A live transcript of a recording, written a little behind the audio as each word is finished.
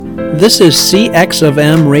This is CX of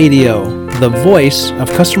M Radio, the voice of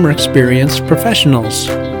customer experience professionals.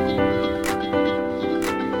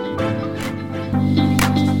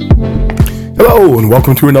 Hello, and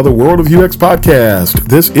welcome to another World of UX podcast.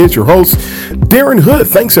 This is your host, Darren Hood.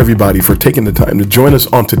 Thanks, everybody, for taking the time to join us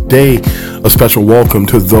on today. A special welcome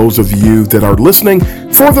to those of you that are listening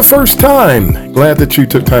for the first time. Glad that you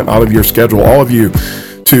took time out of your schedule, all of you,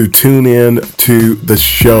 to tune in to the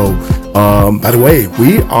show. By the way,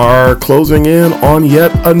 we are closing in on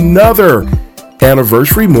yet another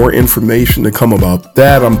anniversary. More information to come about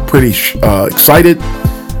that. I'm pretty excited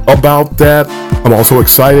about that. I'm also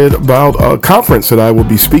excited about a conference that I will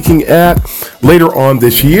be speaking at later on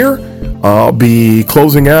this year. I'll be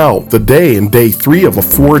closing out the day three of a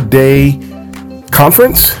 4-day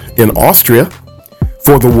conference in Austria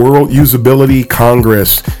for the World Usability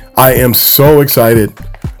Congress. I am so excited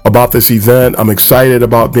about this event. I'm excited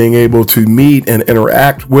about being able to meet and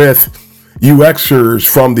interact with UXers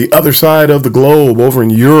from the other side of the globe over in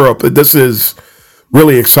Europe. This is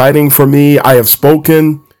really exciting for me. I have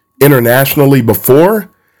spoken internationally before,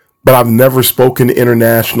 but I've never spoken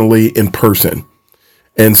internationally in person.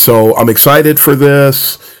 And so I'm excited for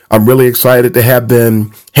this. I'm really excited to have been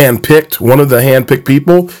handpicked, one of the handpicked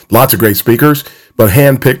people, lots of great speakers, but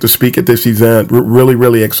handpicked to speak at this event. We're really,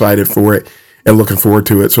 really excited for it and looking forward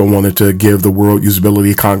to it. So I wanted to give the World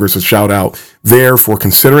Usability Congress a shout out there for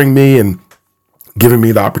considering me and giving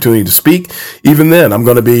me the opportunity to speak. Even then, I'm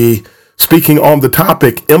going to be speaking on the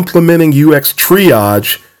topic, implementing UX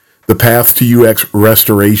triage, the path to UX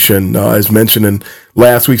restoration. As mentioned in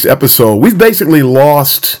last week's episode, we've basically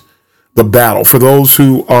lost the battle. For those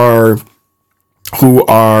who are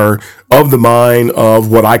of the mind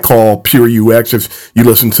of what I call pure UX, if you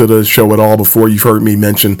listen to the show at all before, you've heard me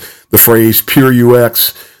mention the phrase pure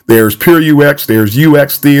UX. There's pure UX, there's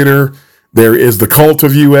UX theater, there is the cult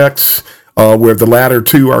of UX, where the latter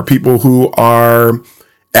two are people who are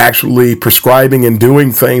actually prescribing and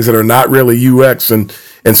doing things that are not really UX. And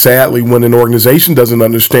sadly, when an organization doesn't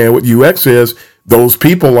understand what UX is, those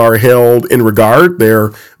people are held in regard.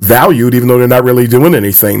 They're valued, even though they're not really doing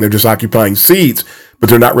anything. They're just occupying seats, but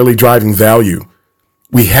they're not really driving value.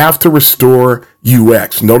 We have to restore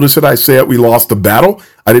UX. Notice that I said we lost the battle.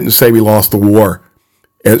 I didn't say we lost the war,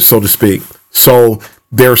 so to speak. So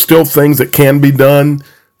there are still things that can be done,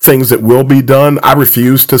 things that will be done. I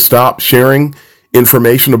refuse to stop sharing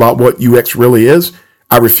information about what UX really is.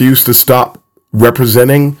 I refuse to stop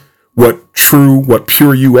representing what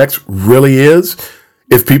pure UX really is.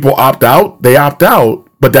 If people opt out, they opt out,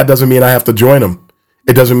 but that doesn't mean I have to join them.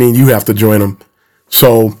 It doesn't mean you have to join them.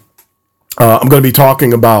 So I'm going to be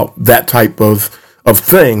talking about that type of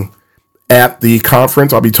thing at the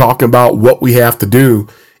conference. I'll be talking about what we have to do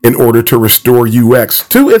in order to restore UX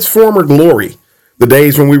to its former glory. The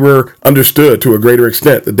days when we were understood to a greater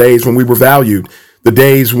extent, the days when we were valued, the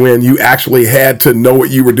days when you actually had to know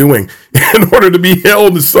what you were doing in order to be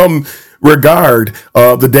held in some regard,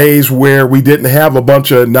 the days where we didn't have a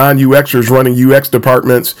bunch of non-UXers running UX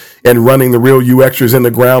departments and running the real UXers in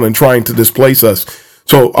the ground and trying to displace us.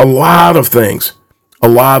 So a lot of things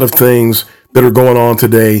that are going on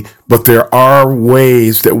today, but there are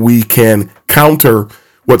ways that we can counter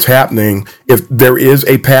what's happening. If there is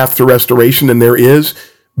a path to restoration, and there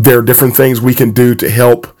are different things we can do to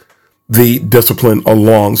help the discipline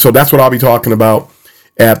along. So that's what I'll be talking about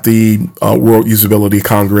at the World Usability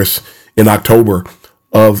Congress in October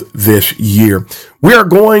of this year. We are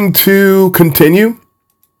going to continue.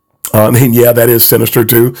 That is Sinister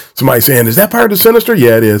too. Somebody saying, is that part of Sinister?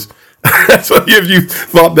 Yeah, it is. So if you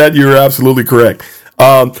thought that, you're absolutely correct.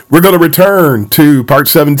 We're going to return to part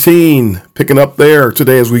 17, picking up there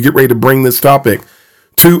today as we get ready to bring this topic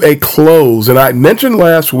to a close. And I mentioned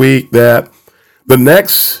last week that the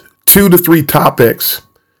next 2 to 3 topics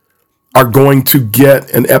are going to get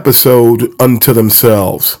an episode unto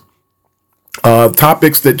themselves.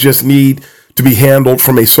 Topics that just need to be handled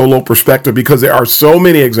from a solo perspective, because there are so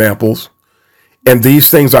many examples and these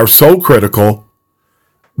things are so critical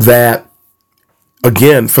that,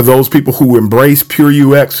 again, for those people who embrace pure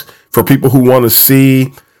UX, for people who want to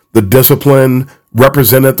see the discipline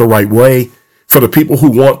represented the right way, for the people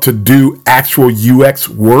who want to do actual UX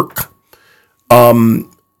work,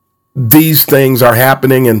 these things are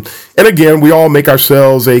happening. And again, we all make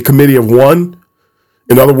ourselves a committee of one.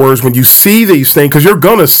 In other words, when you see these things, because you're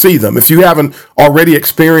going to see them, if you haven't already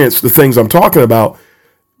experienced the things I'm talking about,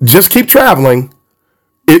 just keep traveling.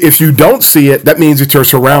 If you don't see it, that means that you're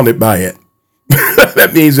surrounded by it.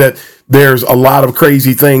 That means that there's a lot of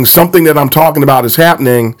crazy things. Something that I'm talking about is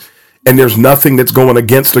happening, and there's nothing that's going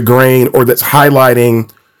against the grain or that's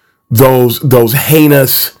highlighting those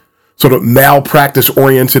heinous sort of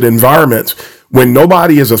malpractice-oriented environments, when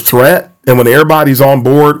nobody is a threat and when everybody's on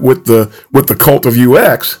board with the cult of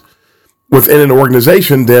UX within an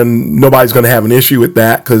organization, then nobody's going to have an issue with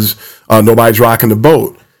that because nobody's rocking the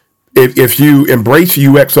boat. If you embrace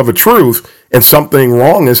UX of a truth and something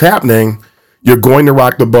wrong is happening, you're going to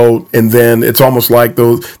rock the boat. And then it's almost like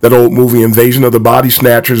that old movie Invasion of the Body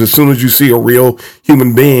Snatchers. As soon as you see a real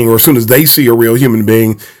human being, or as soon as they see a real human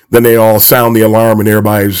being, then they all sound the alarm and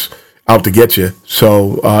everybody's out to get you.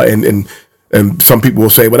 So, and some people will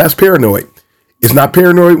say, well, that's paranoid. It's not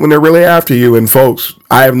paranoid when they're really after you. And folks,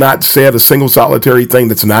 I have not said a single solitary thing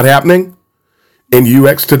that's not happening in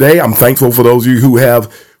UX today. I'm thankful for those of you who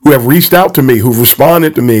have reached out to me, who've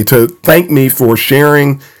responded to me to thank me for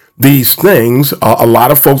sharing these things. A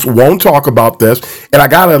lot of folks won't talk about this. And I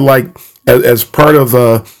gotta, as part of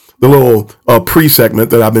the little pre-segment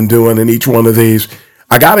that I've been doing in each one of these,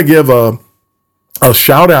 I gotta give a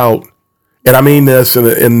shout out. And I mean this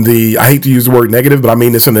in the, I hate to use the word negative, but I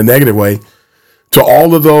mean this in a negative way, to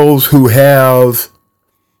all of those who have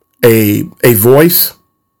a voice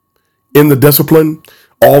in the discipline,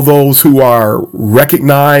 all those who are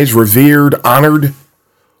recognized, revered, honored,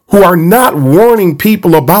 who are not warning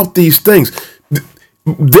people about these things.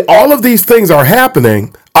 All of these things are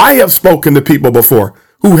happening. I have spoken to people before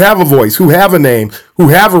who have a voice, who have a name, who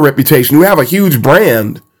have a reputation, who have a huge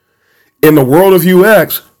brand in the world of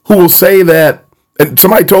UX, who will say that, and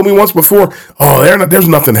somebody told me once before, oh, there's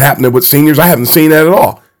nothing happening with seniors. I haven't seen that at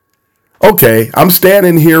all. Okay, I'm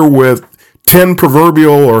standing here with 10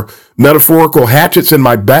 proverbial or metaphorical hatchets in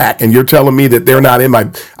my back, and you're telling me that they're not in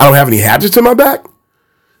my, I don't have any hatchets in my back?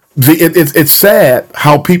 It's sad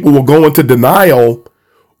how people will go into denial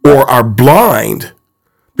or are blind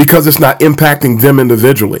because it's not impacting them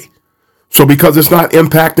individually. So because it's not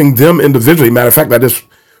impacting them individually, matter of fact, I just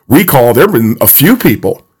recall there have been a few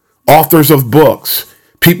people, authors of books,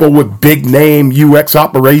 people with big name UX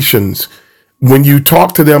operations. When you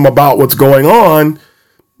talk to them about what's going on,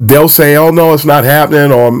 they'll say, oh, no, it's not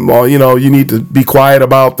happening. Or, you need to be quiet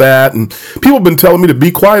about that. And people have been telling me to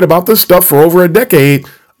be quiet about this stuff for over a decade,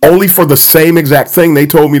 only for the same exact thing they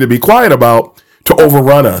told me to be quiet about to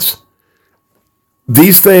overrun us.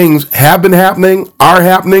 These things have been happening, are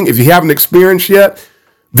happening. If you haven't experienced yet,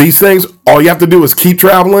 these things, all you have to do is keep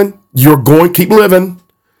traveling. You're going to keep living.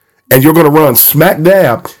 And you're going to run smack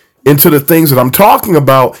dab into the things that I'm talking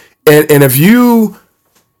about. And if you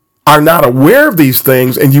are not aware of these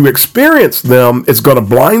things and you experience them, it's going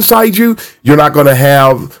to blindside you. You're not going to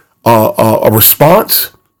have a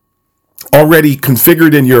response already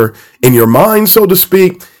configured in your mind, so to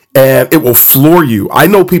speak, and it will floor you. I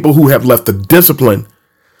know people who have left the discipline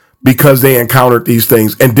because they encountered these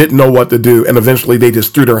things and didn't know what to do, and eventually they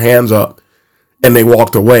just threw their hands up and they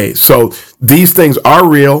walked away. So these things are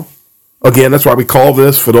real. Again, that's why we call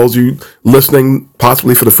this, for those of you listening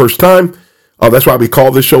possibly for the first time, that's why we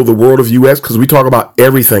call this show The World of UX, because we talk about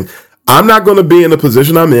everything. I'm not going to be in the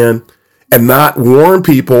position I'm in and not warn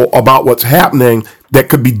people about what's happening that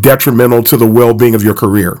could be detrimental to the well-being of your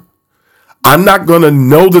career. I'm not going to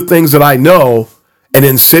know the things that I know and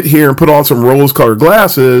then sit here and put on some rose-colored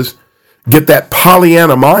glasses, get that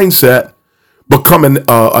Pollyanna mindset, become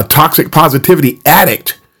a toxic positivity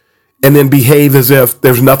addict, and then behave as if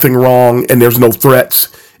there's nothing wrong and there's no threats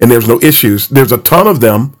and there's no issues. There's a ton of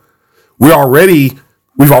them. We've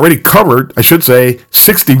already covered, I should say,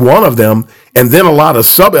 61 of them, and then a lot of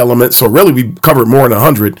sub-elements. So really, we covered more than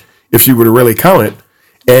 100 if you were to really count it.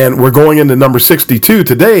 And we're going into number 62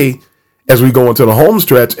 today as we go into the home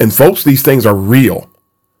stretch. And folks, these things are real.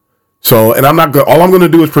 So, and all I'm going to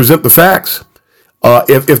do is present the facts.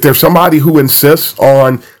 If there's somebody who insists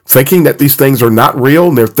on thinking that these things are not real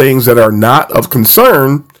and they're things that are not of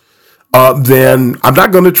concern, then I'm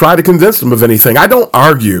not going to try to convince them of anything. I don't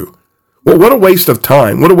argue. Well, what a waste of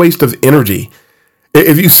time. What a waste of energy.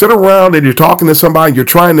 If you sit around and you're talking to somebody, you're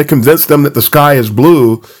trying to convince them that the sky is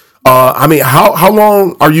blue. How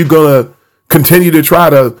long are you going to continue to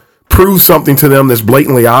try to prove something to them that's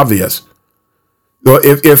blatantly obvious?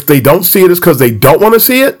 If they don't see it, it's because they don't want to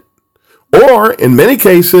see it. Or in many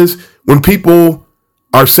cases, when people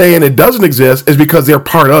are saying it doesn't exist, it's because they're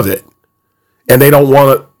part of it and they don't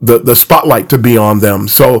want the spotlight to be on them.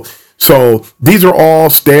 So these are all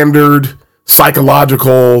standard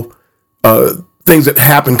psychological things that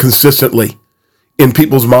happen consistently in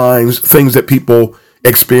people's minds, things that people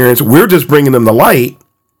experience. We're just bringing them the light,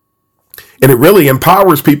 and it really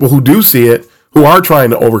empowers people who do see it, who are trying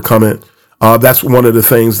to overcome it. That's one of the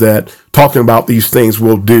things that talking about these things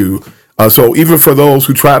will do. So even for those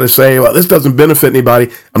who try to say, well, this doesn't benefit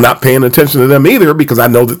anybody, I'm not paying attention to them either, because I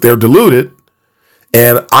know that they're deluded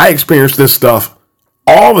And I experience this stuff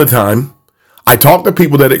all the time. I talk to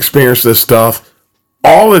people that experience this stuff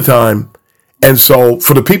all the time. And so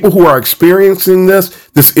for the people who are experiencing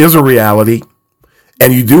this is a reality.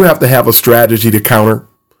 And you do have to have a strategy to counter,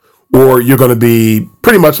 or you're going to be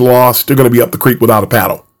pretty much lost. You're going to be up the creek without a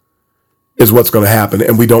paddle is what's going to happen.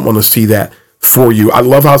 And we don't want to see that for you. I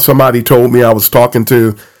love how somebody told me, I was talking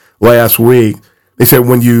to last week. They said,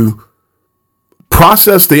 when you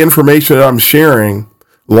process the information that I'm sharing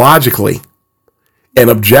logically and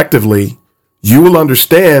objectively, you will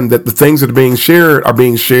understand that the things that are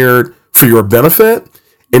being shared for your benefit,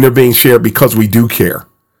 and they're being shared because we do care.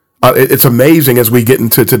 It's amazing as we get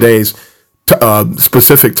into today's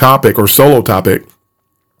specific topic or solo topic.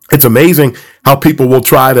 It's amazing how people will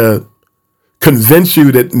try to convince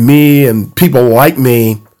you that me and people like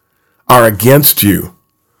me are against you.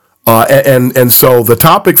 And so the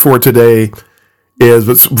topic for today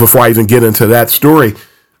is, before I even get into that story,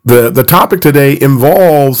 the topic today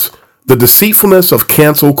involves the deceitfulness of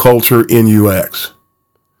cancel culture in UX.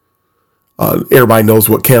 Everybody knows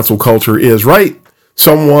what cancel culture is, right?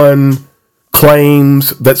 Someone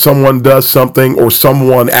claims that someone does something, or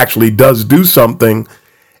someone actually does do something.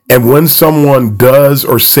 And when someone does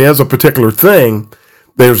or says a particular thing,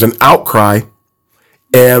 there's an outcry.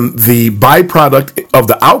 And the byproduct of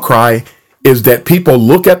the outcry is that people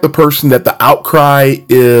look at the person that the outcry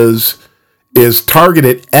is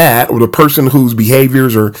targeted at, or the person whose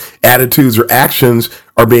behaviors or attitudes or actions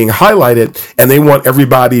are being highlighted, and they want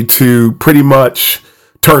everybody to pretty much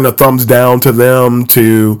turn a thumbs down to them,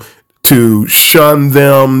 to shun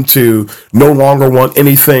them, to no longer want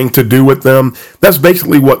anything to do with them. That's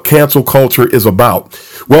basically what cancel culture is about.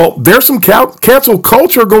 Well, there's some cancel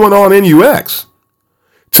culture going on in UX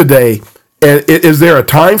today. And is there a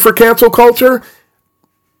time for cancel culture?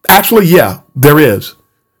 Actually, yeah, there is.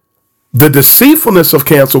 The deceitfulness of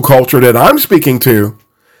cancel culture that I'm speaking to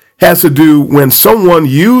has to do when someone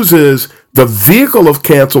uses the vehicle of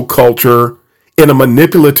cancel culture in a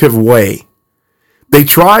manipulative way. They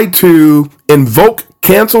try to invoke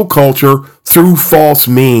cancel culture through false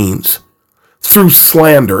means, through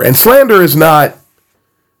slander. And slander is not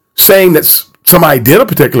saying that somebody did a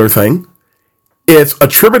particular thing. It's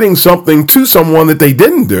attributing something to someone that they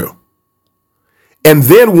didn't do, and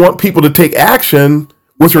then want people to take action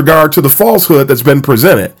with regard to the falsehood that's been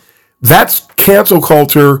presented. That's cancel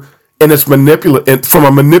culture, and it's from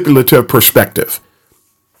a manipulative perspective.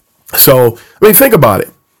 So, I mean, think about it.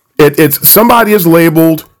 It's somebody is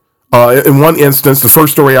labeled, in one instance, the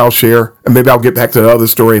first story I'll share, and maybe I'll get back to the other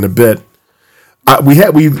story in a bit. We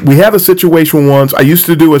had a situation once. I used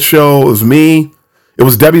to do a show. It was me. It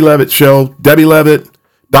was Debbie Levitt's show. Debbie Levitt,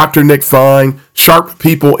 Dr. Nick Fine, sharp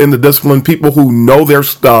people in the discipline, people who know their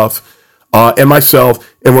stuff, and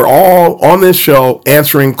myself. And we're all on this show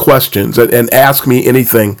answering questions and ask me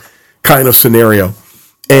anything kind of scenario.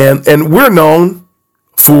 And we're known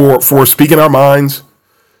for speaking our minds.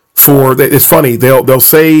 It's funny, they'll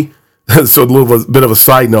say, so a little bit of a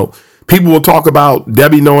side note, people will talk about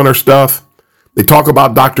Debbie knowing her stuff. They talk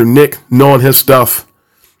about Dr. Nick knowing his stuff.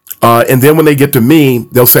 And then when they get to me,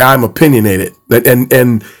 they'll say I'm opinionated.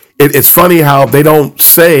 And it's funny how they don't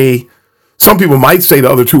say, some people might say the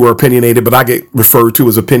other two are opinionated, but I get referred to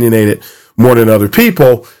as opinionated more than other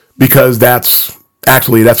people, because that's a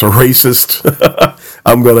racist.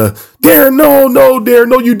 I'm going to, Darren,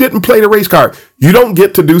 no, you didn't play the race card. You don't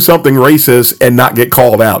get to do something racist and not get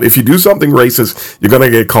called out. If you do something racist, you're going to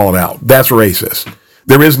get called out. That's racist.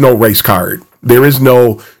 There is no race card. There is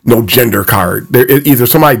no gender card. Either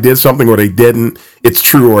somebody did something or they didn't. It's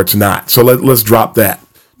true or it's not. So let's drop that.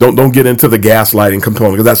 Don't get into the gaslighting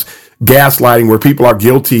component, because that's gaslighting where people are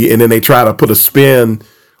guilty and then they try to put a spin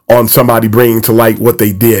on somebody bringing to light what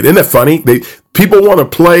they did. Isn't it funny? People want to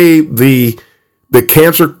play the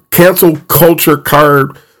cancel culture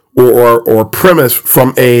card or premise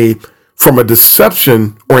from a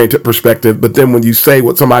deception oriented perspective, but then when you say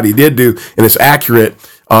what somebody did do and it's accurate,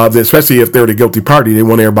 then especially if they're the guilty party, they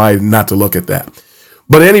want everybody not to look at that.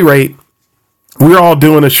 But at any rate, we're all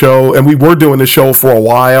doing a show, and we were doing the show for a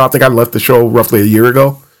while. I think I left the show roughly a year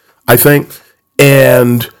ago, I think.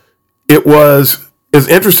 And it's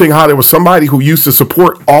interesting how there was somebody who used to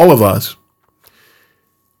support all of us.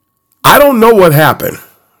 I don't know what happened.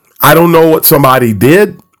 I don't know what somebody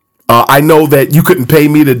did. I know that you couldn't pay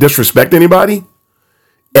me to disrespect anybody.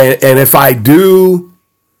 And if I do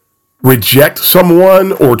reject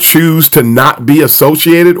someone or choose to not be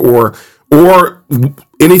associated or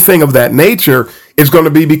anything of that nature, it's going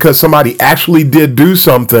to be because somebody actually did do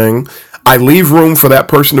something. I leave room for that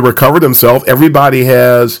person to recover themselves. Everybody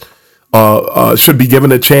has should be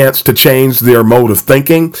given a chance to change their mode of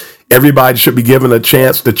thinking. Everybody should be given a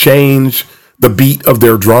chance to change the beat of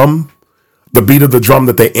their drum, the beat of the drum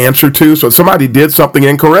that they answer to. So if somebody did something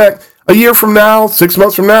incorrect, a year from now, 6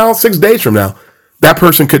 months from now, 6 days from now, that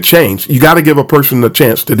person could change. You got to give a person a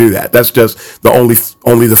chance to do that. That's just the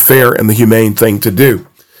only the fair and the humane thing to do.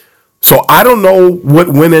 So I don't know what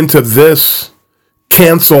went into this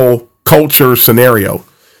cancel culture scenario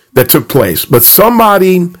that took place, but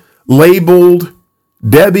somebody labeled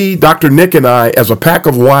Debbie, Dr. Nick, and I as a pack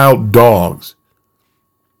of wild dogs.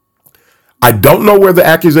 I don't know where the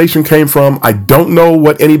accusation came from. I don't know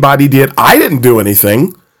what anybody did. I didn't do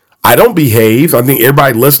anything. I don't behave. I think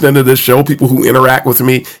everybody listening to this show, people who interact with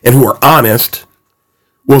me and who are honest,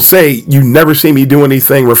 will say you never see me do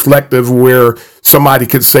anything reflective where somebody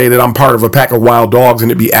could say that I'm part of a pack of wild dogs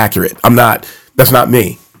and it be accurate. I'm not. That's not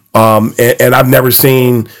me. And I've never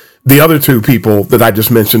seen the other two people that I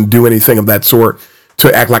just mentioned do anything of that sort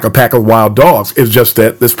to act like a pack of wild dogs. It's just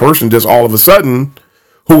that this person just all of a sudden,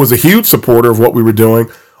 who was a huge supporter of what we were doing,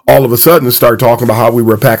 all of a sudden started talking about how we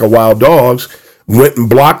were a pack of wild dogs, went and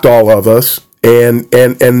blocked all of us, and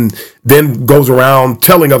then goes around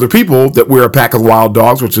telling other people that we're a pack of wild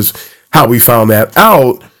dogs, which is how we found that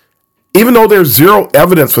out, even though there's zero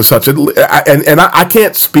evidence for such. I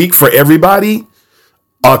can't speak for everybody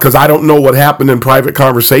because I don't know what happened in private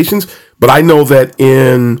conversations, but I know that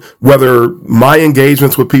in whether my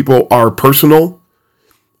engagements with people are personal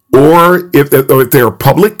or if they're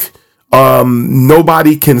public,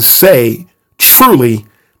 nobody can say truly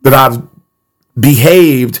that I've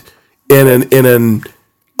behaved in an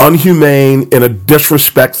unhumane, in a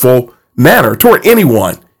disrespectful manner toward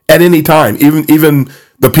anyone at any time, even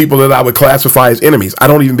the people that I would classify as enemies. I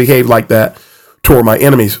don't even behave like that toward my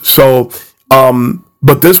enemies. So,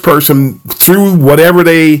 but this person, through whatever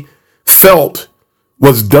they felt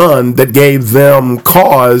was done that gave them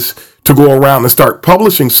cause to go around and start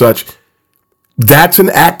publishing such, that's an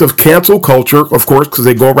act of cancel culture, of course, because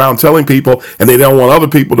they go around telling people and they don't want other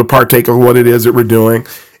people to partake of what it is that we're doing.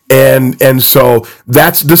 And so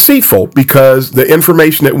that's deceitful because the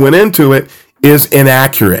information that went into it is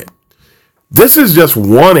inaccurate. This is just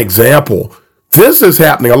one example. This is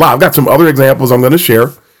happening a lot. I've got some other examples I'm going to share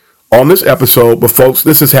on this episode, but folks,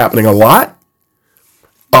 this is happening a lot.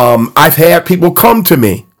 I've had people come to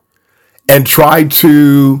me and try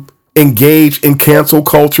to engage in cancel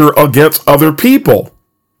culture against other people.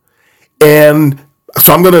 And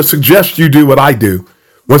so I'm going to suggest you do what I do.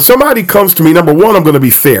 When somebody comes to me, number one, I'm going to be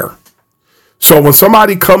fair. So when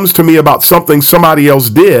somebody comes to me about something somebody else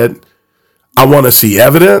did, I want to see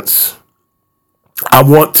evidence. I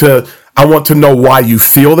want to know why you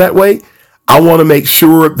feel that way. I want to make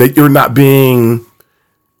sure that you're not being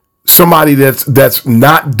somebody that's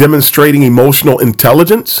not demonstrating emotional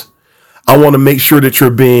intelligence. I want to make sure that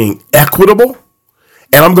you're being equitable.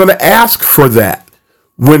 And I'm going to ask for that.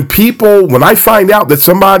 When I find out that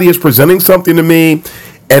somebody is presenting something to me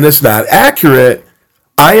and it's not accurate,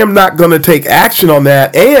 I am not going to take action on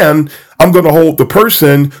that. And I'm going to hold the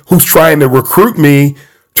person who's trying to recruit me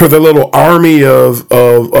to the little army of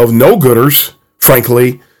no-gooders,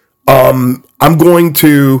 frankly. I'm going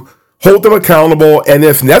to hold them accountable. And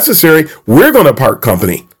if necessary, we're going to part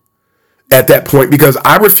company at that point, because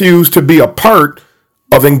I refuse to be a part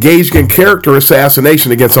of engaging in character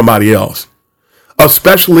assassination against somebody else,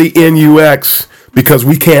 especially in UX, because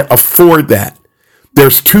we can't afford that.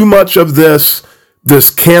 There's too much of this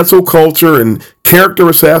cancel culture and character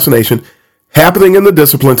assassination happening in the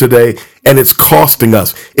discipline today, and it's costing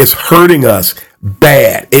us. It's hurting us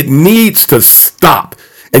bad. It needs to stop.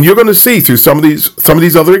 And you're going to see through some of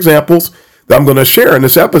these other examples that I'm going to share in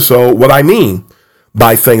this episode what I mean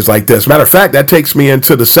by things like this. Matter of fact, that takes me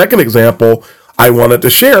into the second example I wanted to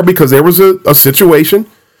share, because there was a situation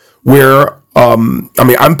where,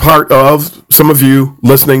 I'm part of, some of you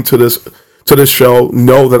listening to this show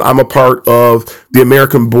know that I'm a part of the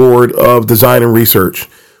American Board of Design and Research.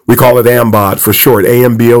 We call it AMBOD for short,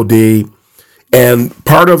 AMBOD. And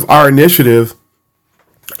part of our initiative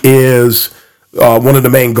is, one of the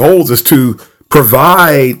main goals is to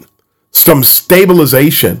provide some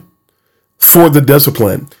stabilization for the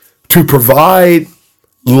discipline, to provide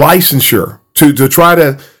licensure, to try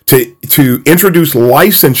to introduce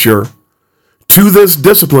licensure to this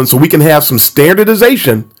discipline so we can have some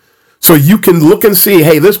standardization, so you can look and see,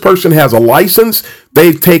 hey, this person has a license,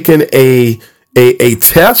 they've taken a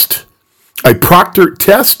test, a proctored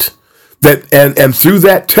test, that and through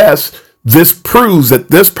that test, this proves that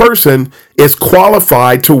this person is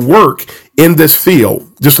qualified to work in this field,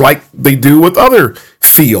 just like they do with other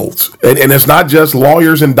fields. And it's not just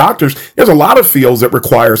lawyers and doctors. There's a lot of fields that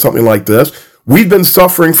require something like this. We've been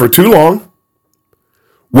suffering for too long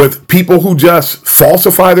with people who just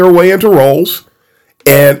falsify their way into roles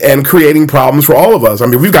and creating problems for all of us. I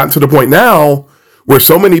mean, we've gotten to the point now where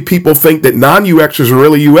so many people think that non-UXers are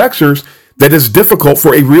really UXers that it's difficult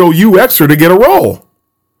for a real UXer to get a role.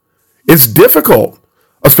 It's difficult,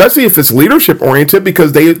 especially if it's leadership oriented,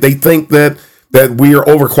 because they think that we are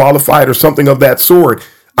overqualified or something of that sort.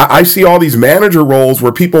 I see all these manager roles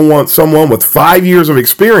where people want someone with 5 years of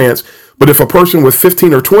experience, but if a person with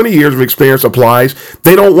 15 or 20 years of experience applies,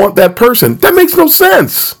 they don't want that person. That makes no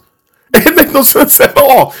sense. It makes no sense at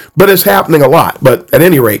all, but it's happening a lot. But at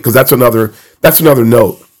any rate, because that's another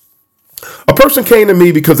note. A person came to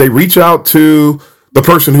me because they reach out to the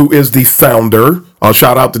person who is the founder. I'll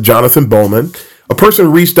shout out to Jonathan Bowman. A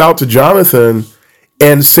person reached out to Jonathan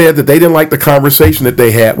and said that they didn't like the conversation that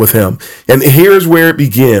they had with him. And here's where it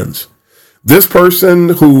begins. This person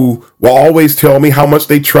who will always tell me how much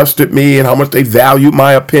they trusted me and how much they valued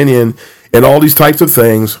my opinion and all these types of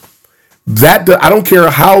things, that I don't care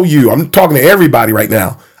how I'm talking to everybody right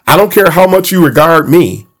now. I don't care how much you regard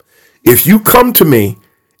me. If you come to me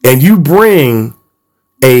and you bring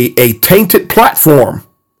a tainted platform,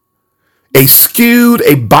 a skewed,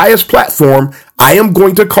 a biased platform, I am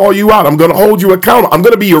going to call you out. I'm going to hold you accountable. I'm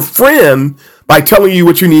going to be your friend by telling you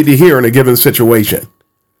what you need to hear in a given situation.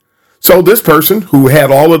 So this person who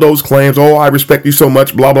had all of those claims, oh, I respect you so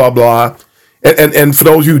much, blah, blah, blah. And for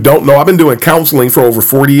those who don't know, I've been doing counseling for over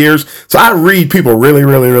 40 years. So I read people really,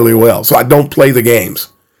 really, really well. So I don't play the games.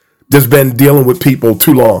 Just been dealing with people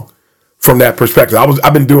too long from that perspective.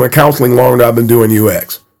 I've been doing counseling longer than I've been doing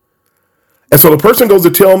UX. And so the person goes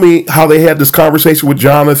to tell me how they had this conversation with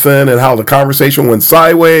Jonathan and how the conversation went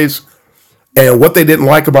sideways and what they didn't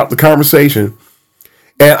like about the conversation.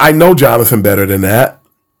 And I know Jonathan better than that.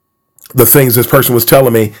 The things this person was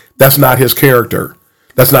telling me, that's not his character.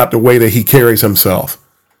 That's not the way that he carries himself.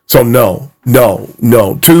 So no.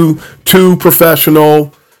 Too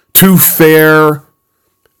professional, too fair,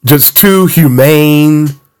 just too humane.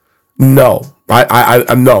 No,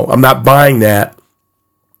 no, I'm not buying that.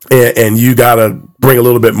 And you got to bring a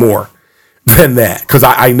little bit more than that, because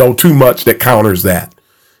I know too much that counters that.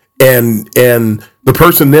 And the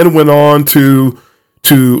person then went on to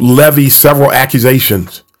levy several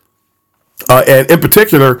accusations. And in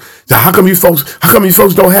particular, how come you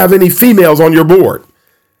folks don't have any females on your board?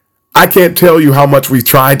 I can't tell you how much we've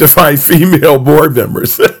tried to find female board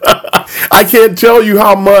members. I can't tell you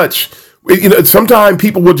how much, sometimes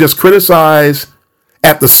people will just criticize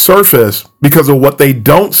at the surface because of what they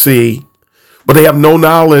don't see, but they have no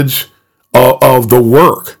knowledge of the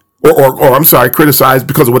work, or I'm sorry, criticize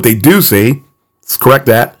because of what they do see. Let's correct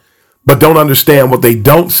that, but don't understand what they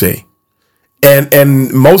don't see.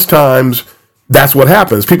 And most times that's what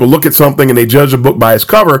happens. People look at something and they judge a book by its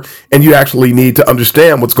cover, and you actually need to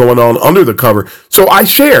understand what's going on under the cover. So I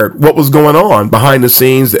shared what was going on behind the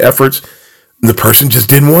scenes, the efforts. The person just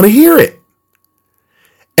didn't want to hear it.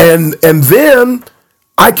 And then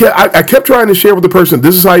I kept trying to share with the person,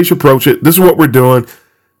 this is how you should approach it. This is what we're doing.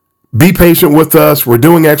 Be patient with us. We're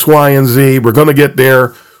doing X, Y, and Z. We're going to get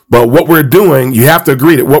there. But what we're doing, you have to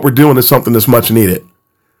agree that what we're doing is something that's much needed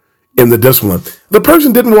in the discipline. The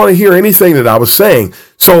person didn't want to hear anything that I was saying.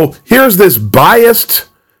 So here's this biased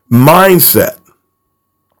mindset,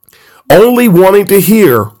 only wanting to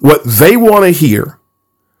hear what they want to hear.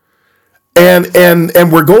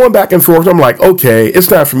 And we're going back and forth. I'm like, okay, it's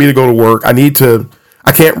time for me to go to work.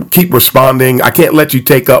 I can't keep responding. I can't let you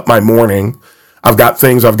take up my morning. I've got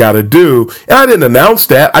things I've got to do. And I didn't announce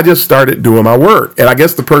that. I just started doing my work. And I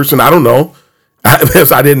guess the person, I don't know,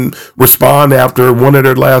 I didn't respond after one of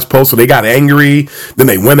their last posts, so they got angry. Then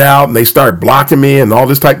they went out and they started blocking me and all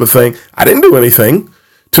this type of thing. I didn't do anything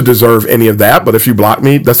to deserve any of that. But if you block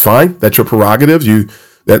me, that's fine. That's your prerogative. You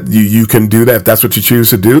can do that. If that's what you choose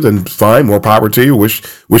to do, then fine. More power to you. Wish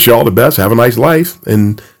you all the best. Have a nice life.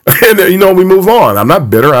 And we move on. I'm not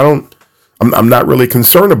bitter. I'm not really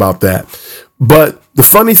concerned about that. But the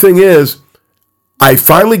funny thing is, I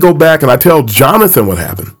finally go back and I tell Jonathan what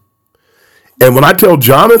happened. And when I tell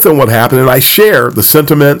Jonathan what happened and I share the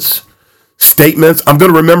sentiments, statements, I'm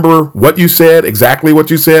going to remember what you said, exactly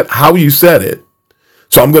what you said, how you said it.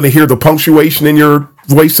 So I'm going to hear the punctuation in your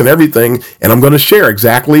voice and everything, and I'm going to share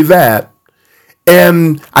exactly that.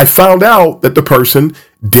 And I found out that the person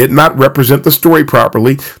did not represent the story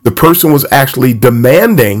properly. The person was actually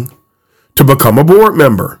demanding to become a board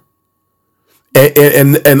member.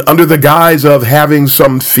 and under the guise of having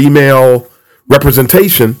some female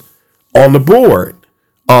representation on the board.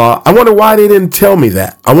 I wonder why they didn't tell me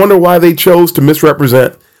that. I wonder why they chose to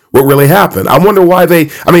misrepresent what really happened. I wonder why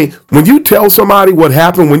when you tell somebody what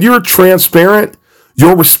happened, when you're transparent,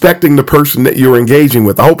 you're respecting the person that you're engaging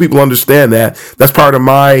with. I hope people understand that. That's part of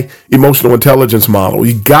my emotional intelligence model.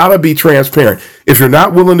 You gotta be transparent. If you're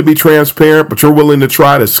not willing to be transparent, but you're willing to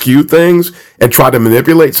try to skew things and try to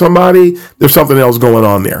manipulate somebody, there's something else going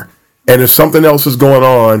on there. And if something else is going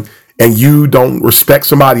on and you don't respect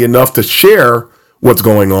somebody enough to share what's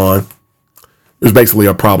going on, there's basically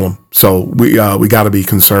a problem. So we got to be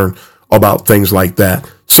concerned about things like that.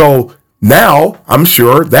 So now I'm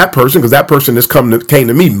sure that person, because that person came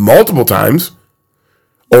to me multiple times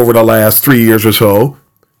over the last 3 years or so,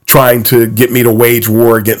 trying to get me to wage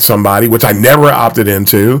war against somebody, which I never opted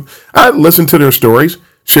into. I listen to their stories,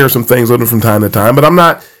 share some things with them from time to time, but I'm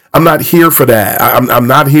not here for that. I'm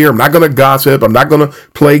not here. I'm not going to gossip. I'm not going to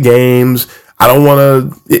play games. I don't want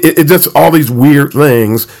to, it just all these weird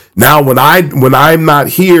things. Now, when I'm not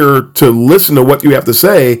here to listen to what you have to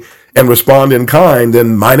say and respond in kind,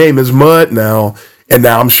 then my name is mud now. And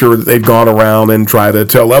now I'm sure that they've gone around and try to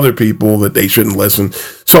tell other people that they shouldn't listen.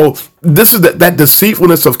 So this is that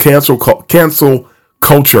deceitfulness of cancel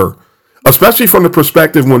culture, especially from the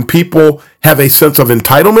perspective when people have a sense of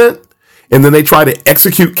entitlement and then they try to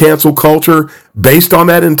execute cancel culture based on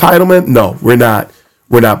that entitlement. No, we're not.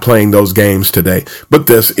 We're not playing those games today, but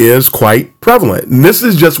this is quite prevalent. And this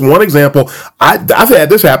is just one example. I've had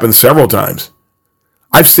this happen several times.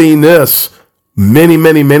 I've seen this many,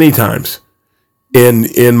 many, many times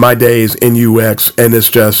in my days in UX, and it's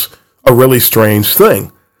just a really strange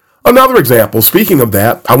thing. Another example, speaking of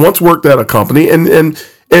that, I once worked at a company, and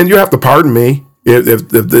you have to pardon me if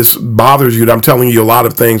this bothers you, that I'm telling you a lot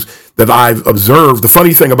of things that I've observed. The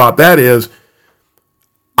funny thing about that is,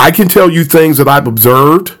 I can tell you things that I've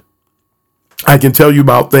observed. I can tell you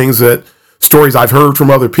about stories I've heard from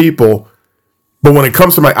other people. But when it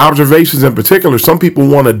comes to my observations in particular, some people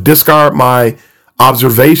want to discard my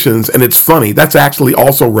observations. And it's funny. That's actually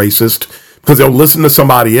also racist, because they'll listen to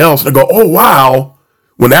somebody else and go, oh, wow,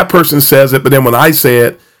 when that person says it. But then when I say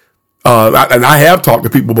it, and I have talked to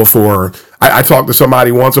people before. I talked to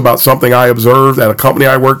somebody once about something I observed at a company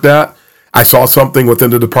I worked at. I saw something within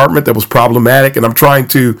the department that was problematic, and I want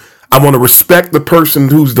to respect the person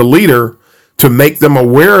who's the leader to make them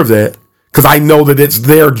aware of it, because I know that it's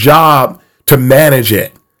their job to manage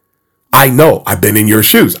it. I know. I've been in your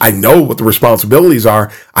shoes. I know what the responsibilities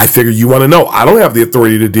are. I figure you want to know. I don't have the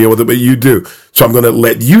authority to deal with it, but you do. So I'm going to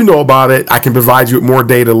let you know about it. I can provide you with more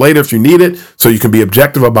data later if you need it, so you can be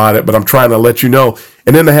objective about it, but I'm trying to let you know.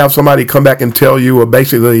 And then to have somebody come back and tell you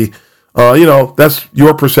basically, that's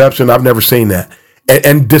your perception. I've never seen that,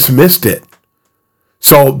 and dismissed it.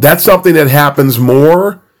 So that's something that happens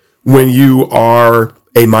more when you are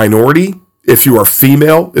a minority. If you are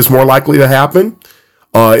female, it's more likely to happen.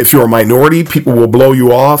 If you're a minority, people will blow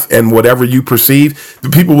you off, and whatever you perceive, the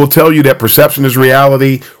people will tell you that perception is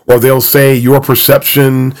reality, or they'll say your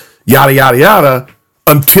perception, yada, yada, yada,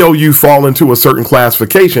 until you fall into a certain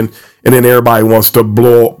classification, and then everybody wants to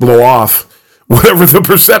blow off whatever the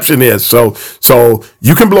perception is. So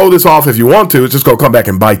you can blow this off if you want to. It's just going to come back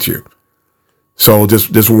and bite you. So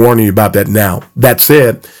just warning you about that now. That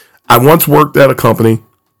said, I once worked at a company.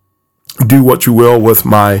 Do what you will with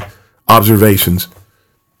my observations.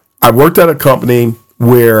 I worked at a company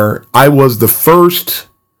where I was the first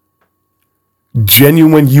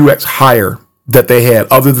genuine UX hire that they had,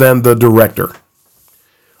 other than the director.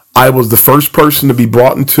 I was the first person to be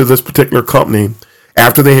brought into this particular company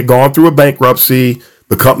after they had gone through a bankruptcy.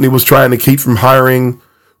 The company was trying to keep from hiring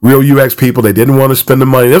real UX people. They didn't want to spend the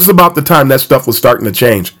money. This is about the time that stuff was starting to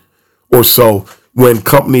change, or so, when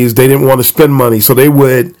companies, they didn't want to spend money. So they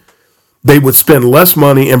would spend less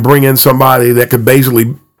money and bring in somebody that could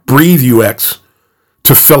basically breathe UX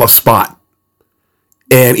to fill a spot.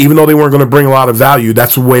 And even though they weren't going to bring a lot of value,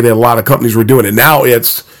 that's the way that a lot of companies were doing it. Now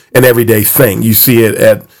it's an everyday thing. You see it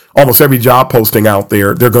at almost every job posting out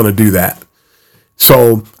there. They're going to do that.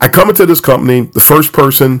 So I come into this company, the first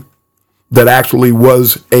person that actually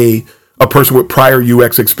was a person with prior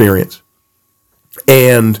UX experience.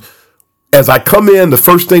 And as I come in, the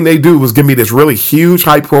first thing they do was give me this really huge,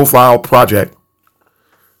 high-profile project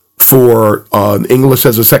for English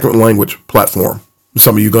as a second language platform.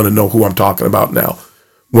 Some of you are going to know who I'm talking about now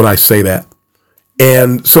when I say that.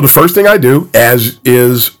 And so the first thing I do, as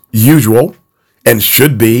is usual and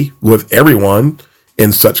should be with everyone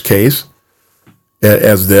in such case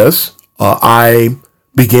as this, I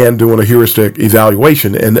began doing a heuristic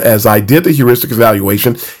evaluation. And as I did the heuristic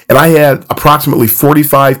evaluation, and I had approximately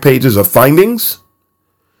 45 pages of findings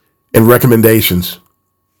and recommendations,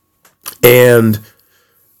 and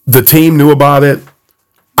the team knew about it.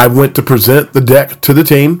 I went to present the deck to the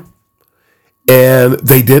team, and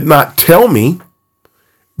they did not tell me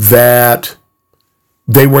that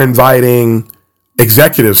they were inviting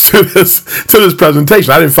executives to this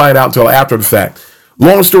presentation. I didn't find out until after the fact.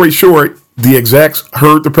 Long story short, the execs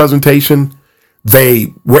heard the presentation.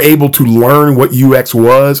 They were able to learn what UX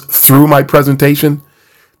was through my presentation.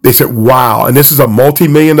 They said, wow, and this is a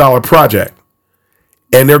multi-million-dollar project.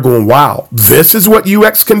 And they're going, wow, this is what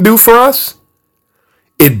UX can do for us?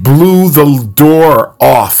 It blew the door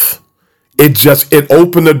off. It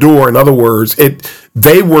opened the door. In other words,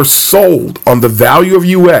 they were sold on the value of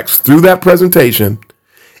UX through that presentation.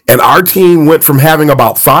 And our team went from having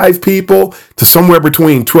about 5 people to somewhere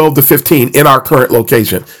between 12 to 15 in our current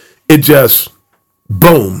location. It just,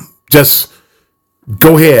 boom, just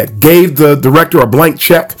go ahead. Gave the director a blank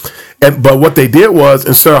check. But what they did was,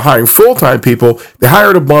 instead of hiring full-time people, they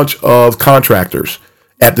hired a bunch of contractors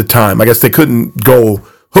at the time. I guess they couldn't go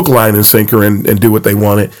hook, line, and sinker and do what they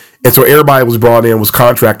wanted. And so everybody was brought in was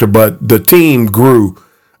contractor, but the team grew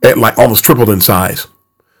at like almost tripled in size.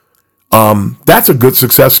 That's a good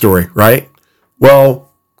success story, right? Well,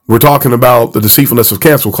 we're talking about the deceitfulness of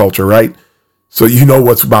cancel culture, right? So you know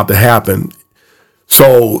what's about to happen.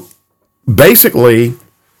 So basically,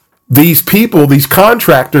 these people, these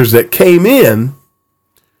contractors that came in,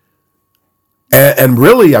 and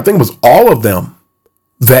really, I think it was all of them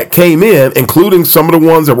that came in, including some of the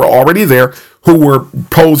ones that were already there, who were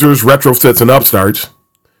posers, retrofits, and upstarts.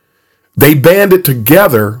 They banded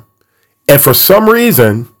together, and for some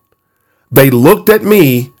reason, they looked at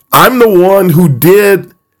me. I'm the one who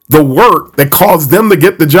did the work that caused them to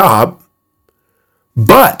get the job,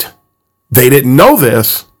 but they didn't know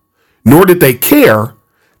this, nor did they care.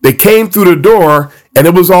 They came through the door, and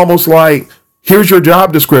it was almost like, here's your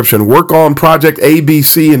job description. Work on project A, B,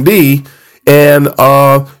 C, and D, and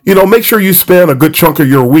make sure you spend a good chunk of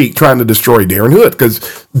your week trying to destroy Darren Hood,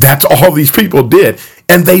 because that's all these people did.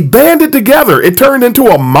 And they banded together. It turned into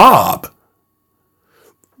a mob.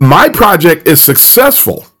 My project is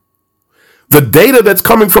successful. The data that's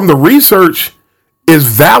coming from the research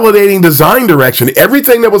is validating design direction.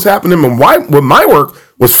 Everything that was happening with my work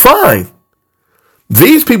was fine.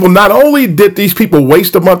 These people, not only did these people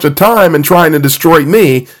waste a bunch of time in trying to destroy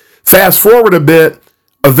me, fast forward a bit,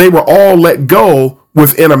 they were all let go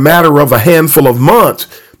within a matter of a handful of months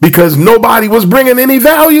because nobody was bringing any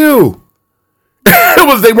value.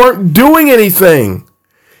 They weren't doing anything.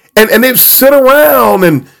 And they'd sit around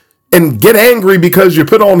and get angry because you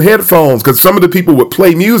put on headphones, because some of the people would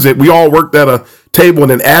play music. We all worked at a table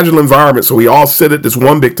in an agile environment, so we all sit at this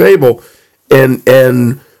one big table,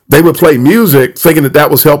 and they would play music thinking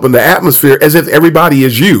that was helping the atmosphere, as if everybody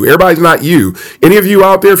is you. Everybody's not you. Any of you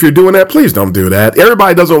out there, if you're doing that, please don't do that.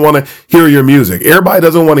 Everybody doesn't want to hear your music. Everybody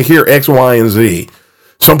doesn't want to hear X, Y, and Z.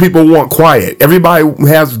 Some people want quiet. Everybody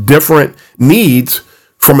has different needs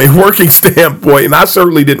from a working standpoint, and I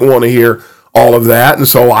certainly didn't want to hear all of that. And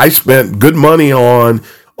so I spent good money on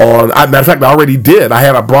matter of fact, I already did.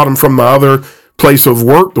 I brought them from the other place of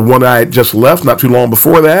work, the one I had just left not too long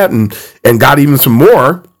before that, and got even some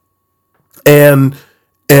more. And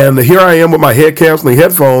here I am with my head canceling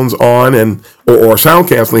headphones on, or sound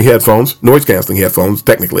canceling headphones, noise canceling headphones.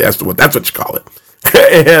 Technically, that's what you call it.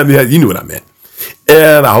 And yeah, you knew what I meant,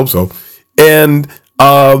 and I hope so. And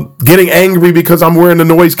getting angry because I'm wearing the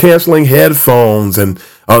noise canceling headphones, and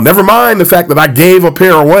never mind the fact that I gave a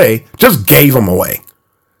pair away, just gave them away.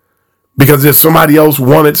 Because if somebody else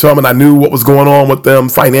wanted some and I knew what was going on with them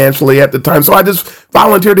financially at the time. So I just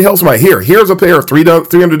volunteered to help somebody. Here's a pair of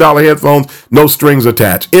 $300 headphones, no strings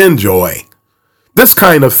attached. Enjoy. This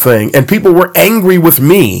kind of thing. And people were angry with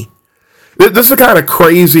me. This is the kind of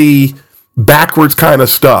crazy, backwards kind of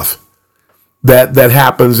stuff that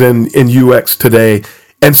happens in UX today.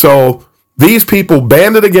 And so these people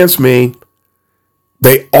banded against me.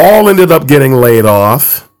 They all ended up getting laid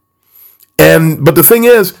off. But the thing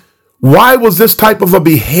is, why was this type of a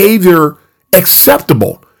behavior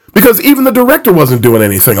acceptable? Because even the director wasn't doing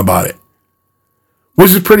anything about it,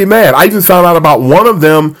 which is pretty mad. I even found out about one of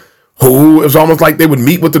them who it was almost like they would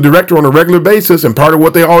meet with the director on a regular basis, and part of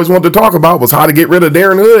what they always wanted to talk about was how to get rid of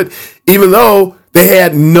Darren Hood, even though they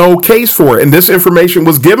had no case for it. And this information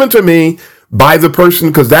was given to me by the person,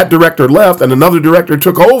 because that director left and another director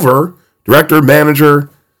took over, director, manager,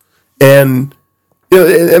 and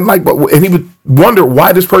he would wonder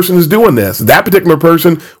why this person is doing this. That particular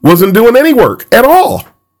person wasn't doing any work at all.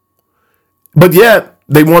 But yet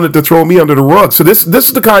they wanted to throw me under the rug. So this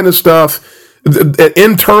is the kind of stuff,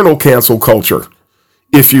 internal cancel culture,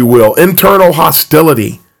 if you will, internal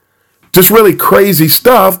hostility, just really crazy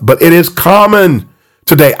stuff. But it is common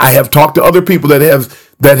today. I have talked to other people that have.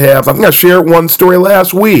 I think I shared one story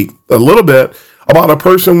last week, a little bit, about a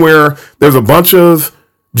person where there's a bunch of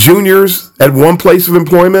juniors at one place of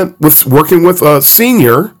employment working with a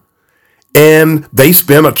senior, and they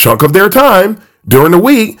spend a chunk of their time during the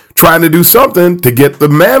week trying to do something to get the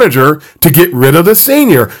manager to get rid of the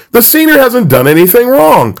senior. The senior hasn't done anything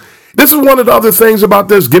wrong. This is one of the other things about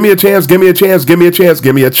this give me a chance, give me a chance, give me a chance,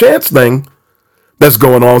 give me a chance thing that's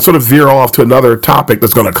going on. Sort of veer off to another topic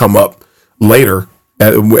that's going to come up later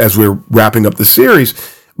as we're wrapping up the series.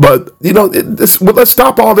 But, let's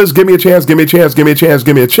stop all this give me a chance, give me a chance, give me a chance,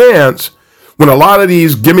 give me a chance, when a lot of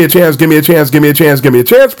these give me a chance, give me a chance, give me a chance, give me a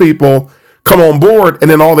chance people come on board, and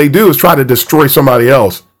then all they do is try to destroy somebody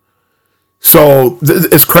else. So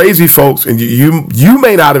it's crazy, folks, and you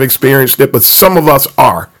may not have experienced it, but some of us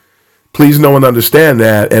are. Please know and understand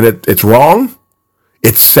that, and it's wrong,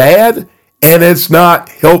 it's sad, and it's not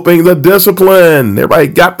helping the discipline. Everybody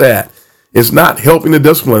got that? It's not helping the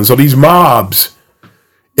discipline. So these mobs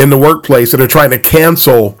in the workplace that are trying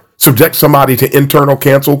to subject somebody to internal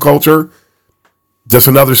cancel culture, just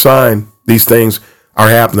another sign these things are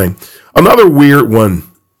happening. Another weird one,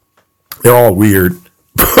 they're all weird,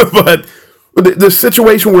 but the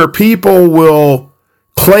situation where people will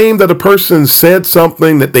claim that a person said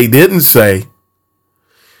something that they didn't say,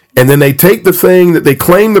 and then they take the thing that they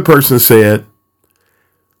claim the person said,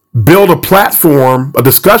 build a platform, a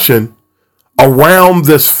discussion around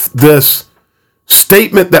this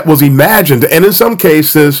statement that was imagined, and in some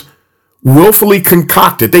cases, willfully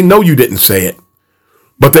concocted. They know you didn't say it,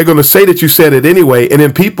 but they're going to say that you said it anyway, and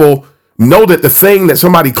then people know that the thing that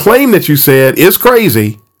somebody claimed that you said is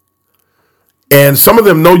crazy, and some of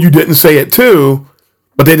them know you didn't say it too,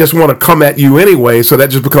 but they just want to come at you anyway, so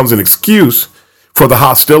that just becomes an excuse for the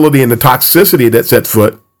hostility and the toxicity that's at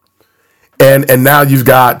foot. And now you've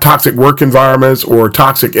got toxic work environments or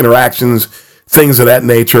toxic interactions, things of that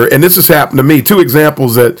nature. And this has happened to me. Two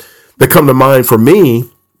examples that come to mind for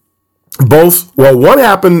me, one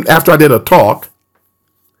happened after I did a talk,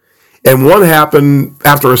 and one happened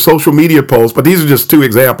after a social media post, but these are just two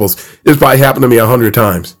examples. This probably happened to me 100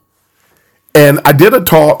 times. And I did a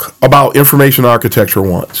talk about information architecture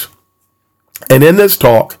once. And in this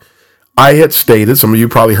talk, I had stated, some of you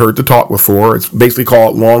probably heard the talk before, it's basically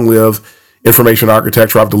called Long Live Information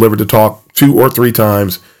Architecture. I've delivered the talk 2 or 3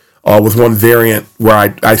 times with one variant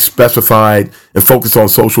where I specified and focused on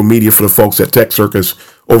social media for the folks at Tech Circus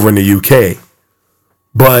over in the UK.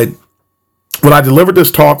 But when I delivered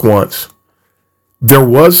this talk once, there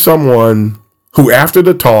was someone who, after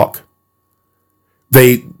the talk,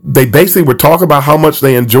 they basically would talk about how much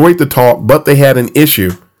they enjoyed the talk, but they had an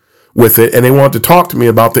issue with it, and they wanted to talk to me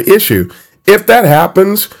about the issue. If that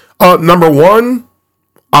happens, number one,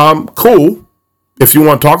 cool. If you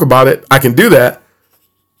want to talk about it, I can do that.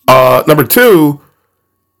 Number two,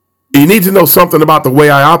 you need to know something about the way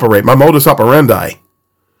I operate. My modus operandi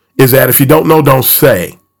is that if you don't know, don't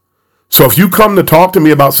say. So if you come to talk to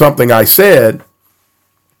me about something I said,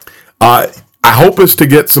 I hope it's to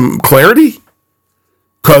get some clarity,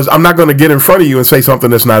 because I'm not going to get in front of you and say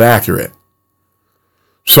something that's not accurate.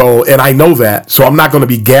 So, and I know that, so I'm not going to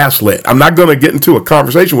be gaslit. I'm not going to get into a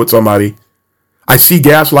conversation with somebody. I see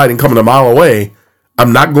gaslighting coming a mile away.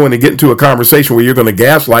 I'm not going to get into a conversation where you're going to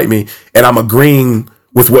gaslight me and I'm agreeing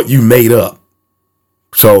with what you made up.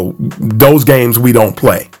 So those games we don't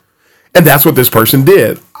play. And that's what this person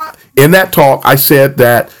did. In that talk, I said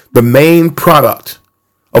that the main product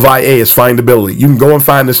of IA is findability. You can go and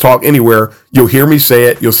find this talk anywhere. You'll hear me say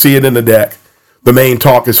it. You'll see it in the deck. The main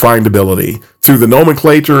talk is findability. Through the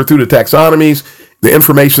nomenclature, through the taxonomies, the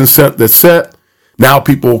information set that's set, now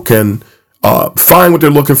people can find what they're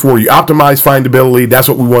looking for. You optimize findability. That's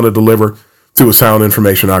what we want to deliver through a sound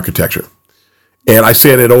information architecture. And I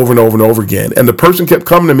said it over and over and over again. And the person kept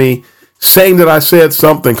coming to me saying that I said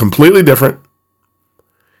something completely different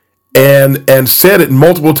and said it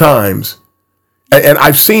multiple times. And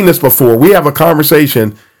I've seen this before. We have a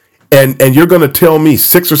conversation and you're going to tell me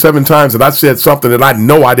 6 or 7 times that I said something that I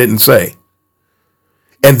know I didn't say.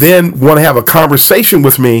 And then want to have a conversation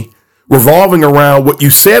with me revolving around what you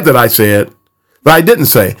said that I said that I didn't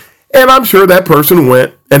say. And I'm sure that person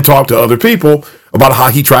went and talked to other people about how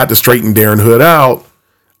he tried to straighten Darren Hood out.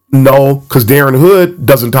 No, because Darren Hood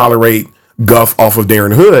doesn't tolerate guff off of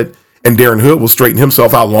Darren Hood. And Darren Hood will straighten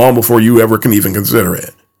himself out long before you ever can even consider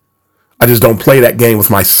it. I just don't play that game with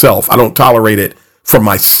myself. I don't tolerate it for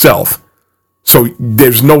myself. So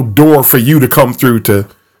there's no door for you to come through to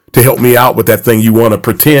help me out with that thing you want to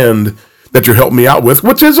pretend that you're helping me out with,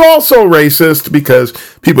 which is also racist because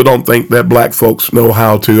people don't think that black folks know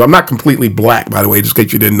how to. I'm not completely black, by the way, just in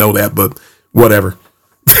case you didn't know that, but whatever.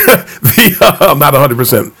 I'm not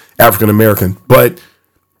 100% African American, but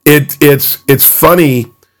it's funny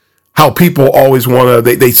how people always want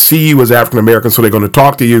to, they see you as African American, so they're going to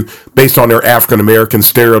talk to you based on their African American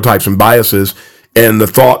stereotypes and biases. And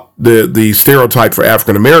the stereotype for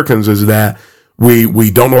African Americans is that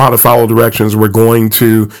we don't know how to follow directions. We're going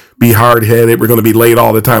to be hard-headed. We're going to be late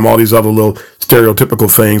all the time. All these other little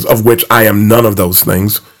stereotypical things, of which I am none of those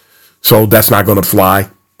things. So that's not going to fly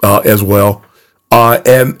as well.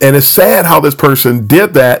 And it's sad how this person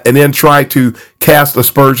did that and then tried to cast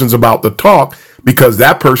aspersions about the talk, because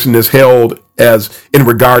that person is held in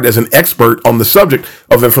regard as an expert on the subject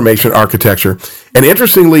of information architecture. And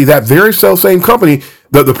interestingly, that very same company,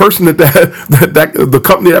 the person the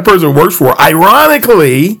company that person works for,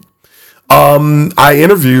 ironically, I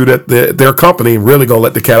interviewed at their company. Really gonna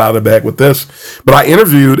let the cat out of the bag with this, but I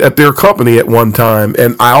interviewed at their company at one time,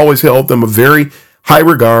 and I always held them a very high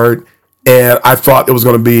regard. And I thought it was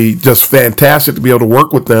going to be just fantastic to be able to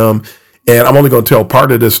work with them. And I'm only going to tell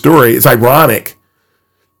part of this story. It's ironic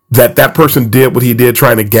that person did what he did,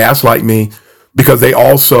 trying to gaslight me, because they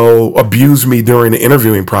also abused me during the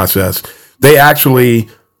interviewing process. I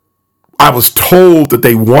was told that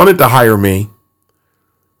they wanted to hire me,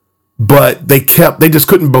 but they just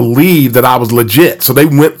couldn't believe that I was legit. So they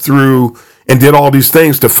went through and did all these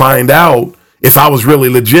things to find out if I was really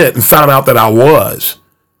legit, and found out that I was.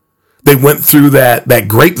 They went through that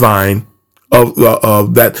grapevine of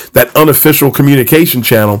that unofficial communication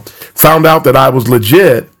channel, found out that I was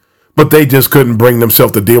legit, but they just couldn't bring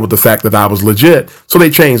themselves to deal with the fact that I was legit. So they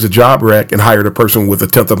changed the job rec and hired a person with a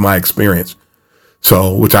tenth of my experience.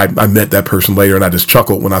 So, which I met that person later, and I just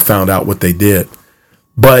chuckled when I found out what they did.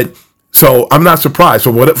 But so I'm not surprised.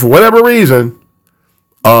 So for whatever reason,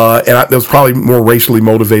 it was probably more racially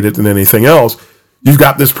motivated than anything else. You've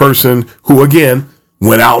got this person who, again,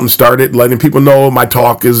 went out and started letting people know my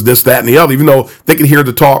talk is this, that, and the other, even though they can hear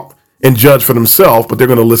the talk and judge for themselves, but they're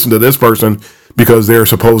going to listen to this person because they're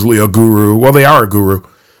supposedly a guru. Well, they are a guru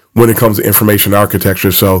when it comes to information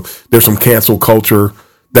architecture. So there's some cancel culture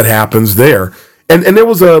that happens there. And there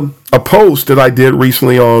was a post that I did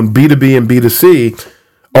recently on B2B and B2C.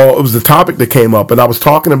 It was the topic that came up, and I was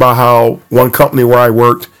talking about how one company where I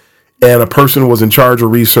worked, and a person was in charge of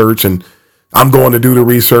research, and I'm going to do the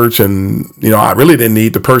research, and, I really didn't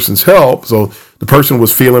need the person's help. So the person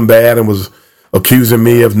was feeling bad and was accusing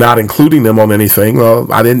me of not including them on anything.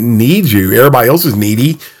 Well, I didn't need you. Everybody else is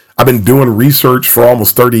needy. I've been doing research for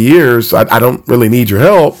almost 30 years. I don't really need your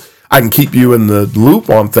help. I can keep you in the loop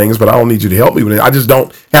on things, but I don't need you to help me with it. I just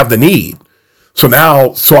don't have the need. So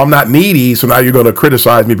I'm not needy. So now you're going to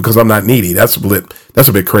criticize me because I'm not needy. That's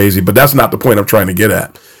a bit crazy, but that's not the point I'm trying to get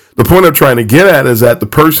at. The point I'm trying to get at is that the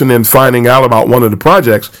person, in finding out about one of the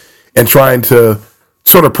projects and trying to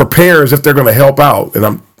sort of prepare as if they're going to help out, and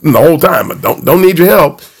I'm the whole time, don't need your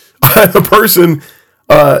help. The person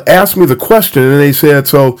asked me the question, and they said,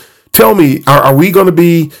 "So tell me, are we going to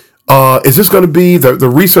be? Is this going to be the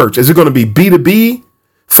research? Is it going to be B2B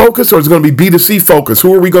focused, or is it going to be B2C focused?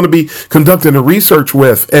 Who are we going to be conducting the research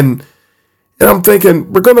with?" And I'm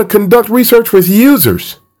thinking, we're going to conduct research with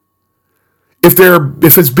users. If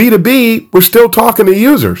it's B2B, we're still talking to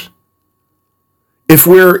users. If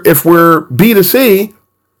we're B2C,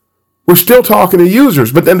 we're still talking to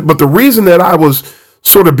users. But the reason that I was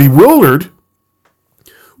sort of bewildered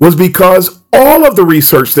was because all of the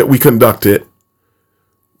research that we conducted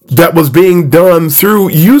that was being done through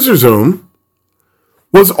UserZoom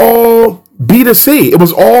was all B2C. It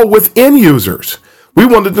was all with end users. We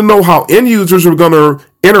wanted to know how end users were going to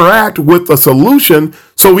interact with a solution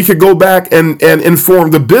so we could go back and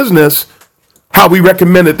inform the business how we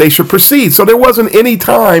recommended they should proceed. So there wasn't any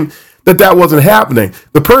time that wasn't happening.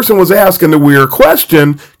 The person was asking the weird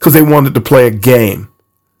question because they wanted to play a game,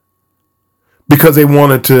 because they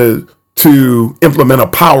wanted to implement a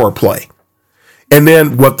power play. And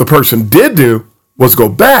then what the person did do was go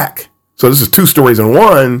back. So this is two stories in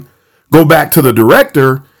one. Go back to the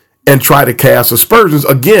director and try to cast aspersions,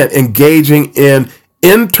 again, engaging in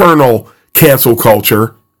internal cancel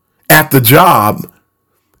culture at the job.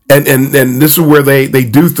 And this is where they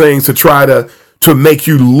do things to try to make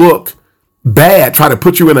you look bad, try to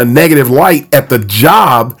put you in a negative light at the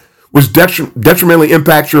job, which detrimentally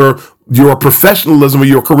impacts your professionalism or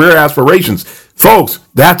your career aspirations. Folks,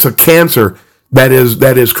 that's a cancer that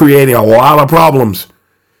is creating a lot of problems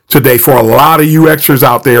today for a lot of UXers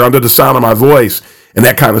out there under the sound of my voice. and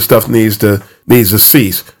that kind of stuff needs to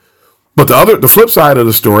cease. But the flip side of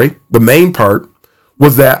the story, the main part,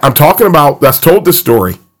 was that I'm talking about, that's told this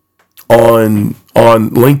story on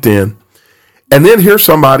LinkedIn. And then here's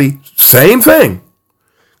somebody, same thing,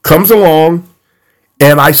 comes along.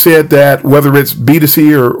 And I said that whether it's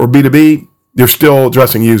B2C or B2B, you're still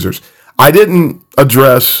addressing users. I didn't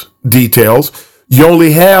address details. You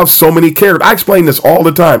only have so many characters. I explain this all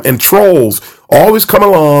the time. And trolls always come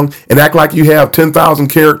along and act like you have 10,000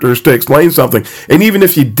 characters to explain something. And even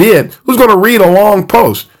if you did, who's going to read a long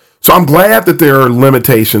post? So I'm glad that there are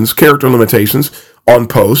limitations, character limitations on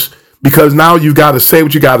posts, because now you got to say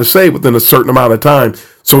what you got to say within a certain amount of time.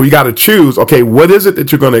 So you got to choose, okay, what is it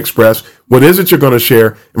that you're going to express? What is it you're going to share?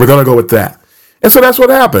 And we're going to go with that. And so that's what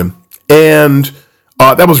happened. And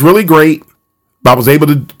that was really great. I was able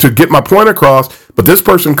to get my point across, but this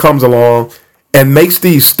person comes along and makes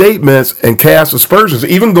these statements and casts aspersions,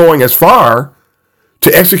 even going as far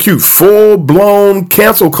to execute full-blown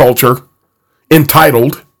cancel culture,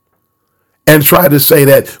 entitled, and try to say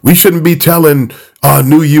that we shouldn't be telling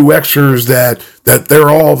new UXers that they're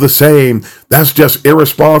all the same. That's just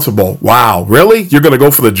irresponsible. Wow, really? You're going to go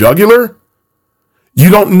for the jugular? You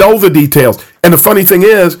don't know the details. And the funny thing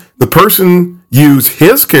is, the person used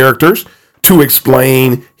his characters to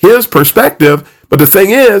explain his perspective. But the thing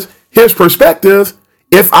is, his perspective,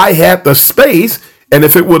 if I had the space and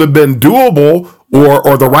if it would have been doable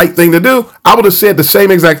or the right thing to do, I would have said the same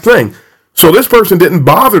exact thing. So this person didn't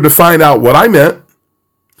bother to find out what I meant,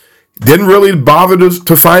 didn't really bother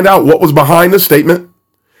to find out what was behind the statement.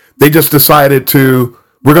 They just decided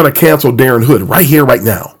we're going to cancel Darren Hood right here, right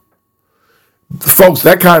now. Folks,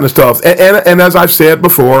 that kind of stuff. And as I've said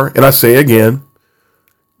before, and I say again,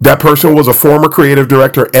 that person was a former creative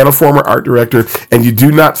director and a former art director, and you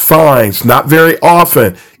do not find, it's not very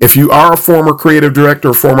often, if you are a former creative director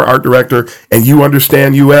or former art director and you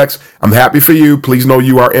understand UX, I'm happy for you. Please know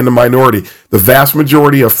you are in the minority. The vast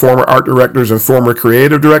majority of former art directors and former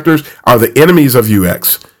creative directors are the enemies of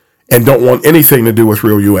UX and don't want anything to do with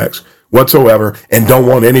real UX whatsoever, and don't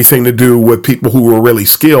want anything to do with people who are really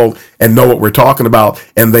skilled and know what we're talking about,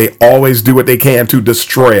 and they always do what they can to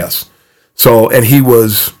destroy us. So, and he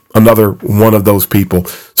was another one of those people.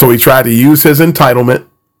 So he tried to use his entitlement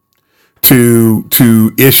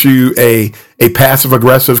to issue a passive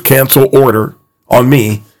aggressive cancel order on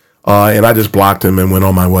me. And I just blocked him and went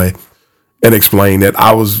on my way and explained that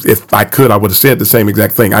if I could, I would have said the same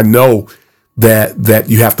exact thing. I know that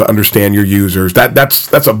you have to understand your users.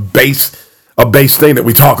 That's a base thing that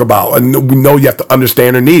we talk about. And we know you have to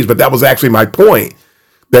understand their needs, but that was actually my point,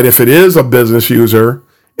 that if it is a business user,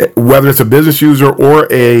 whether it's a business user or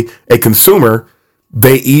a consumer,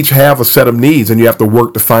 they each have a set of needs, and you have to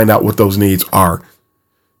work to find out what those needs are.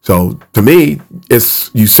 So to me,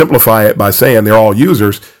 you simplify it by saying they're all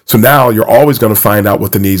users. So now you're always going to find out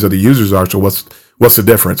what the needs of the users are. So what's the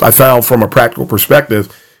difference? I found from a practical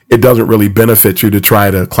perspective, it doesn't really benefit you to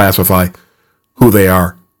try to classify who they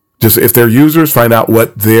are. Just if they're users, find out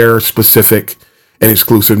what their specific and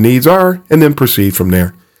exclusive needs are, and then proceed from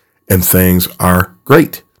there. And things are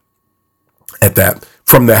great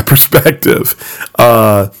from that perspective.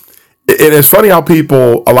 It's funny how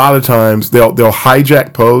people, a lot of times, they'll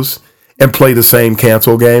hijack posts and play the same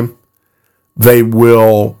cancel game.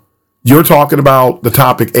 You're talking about the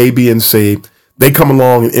topic A, B, and C. They come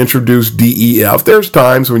along and introduce D, E, F. There's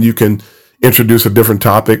times when you can introduce a different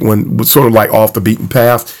topic when sort of like off the beaten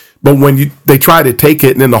path. But when they try to take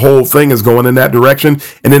it and then the whole thing is going in that direction,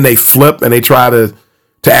 and then they flip and they try to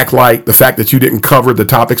act like the fact that you didn't cover the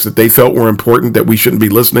topics that they felt were important, that we shouldn't be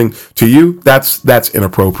listening to you, that's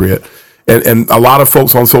inappropriate. And a lot of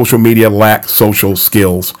folks on social media lack social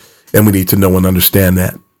skills, and we need to know and understand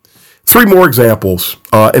that. 3 more examples,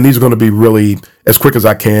 and these are going to be really as quick as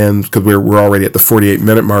I can, because we're already at the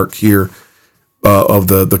 48-minute mark here of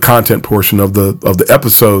the content portion of the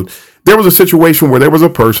episode. There was a situation where there was a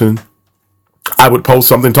person, I would post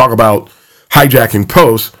something, talk about hijacking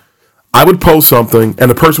posts. I would post something,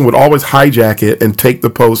 and the person would always hijack it and take the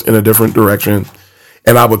post in a different direction.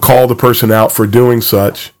 And I would call the person out for doing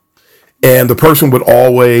such. And the person would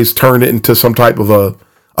always turn it into some type of a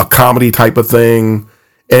comedy type of thing.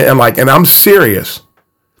 And I'm serious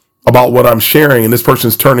about what I'm sharing, and this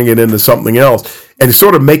person's turning it into something else and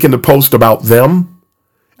sort of making the post about them.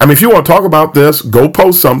 I mean, if you want to talk about this, go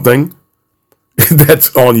post something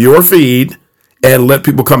that's on your feed and let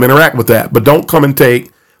people come interact with that. But don't come and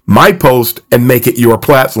take my post and make it your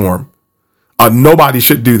platform. Nobody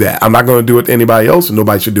should do that. I'm not going to do it to anybody else, and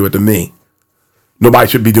nobody should do it to me. Nobody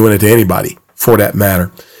should be doing it to anybody, for that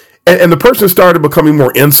matter. And the person started becoming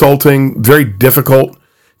more insulting, very difficult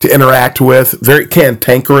to interact with, very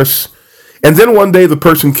cantankerous. And then one day the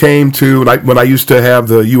person came to, when I used to have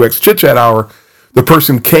the UX Chit Chat Hour, the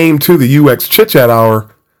person came to the UX Chit Chat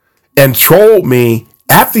Hour and trolled me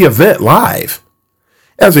at the event live.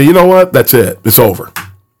 And I said, you know what? That's it. It's over.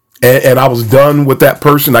 And I was done with that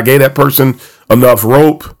person. I gave that person enough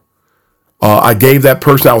rope. I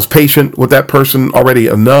was patient with that person already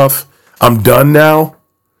enough. I'm done now.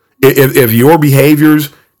 If your behaviors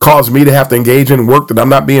cause me to have to engage in work that I'm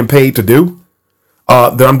not being paid to do,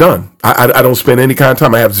 then I'm done. I don't spend any kind of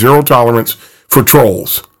time. I have zero tolerance for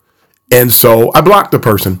trolls. And so I blocked the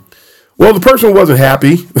person. Well, the person wasn't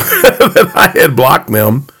happy that I had blocked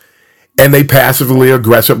them, and they passively,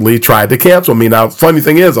 aggressively tried to cancel me. Now, funny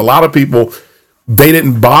thing is, a lot of people, they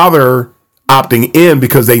didn't bother opting in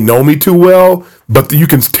because they know me too well, but you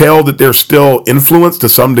can tell that they're still influenced to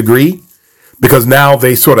some degree because now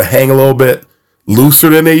they sort of hang a little bit looser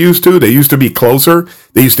than they used to. They used to be closer.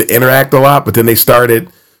 They used to interact a lot, but then they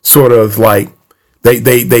started sort of like,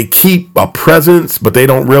 they keep a presence, but they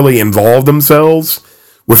don't really involve themselves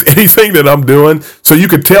with anything that I'm doing. So you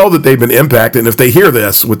could tell that they've been impacted. And if they hear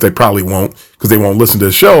this, which they probably won't because they won't listen to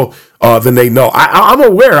the show, then they know. I'm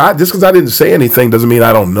aware. Just because I didn't say anything doesn't mean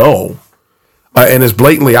I don't know. And it's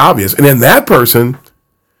blatantly obvious. And then that person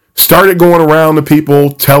started going around to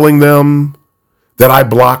people, telling them that I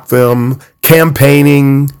blocked them,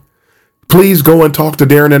 campaigning. Please go and talk to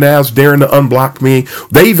Darren and ask Darren to unblock me.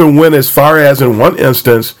 They even went as far as in one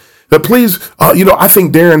instance that please, I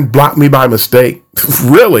think Darren blocked me by mistake.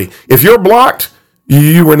 Really? If you're blocked,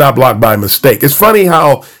 you were not blocked by mistake. It's funny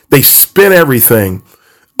how they spin everything.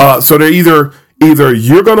 So they're either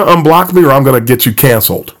you're going to unblock me or I'm going to get you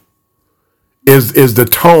canceled. Is the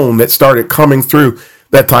tone that started coming through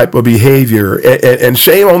that type of behavior. And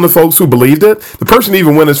shame on the folks who believed it. The person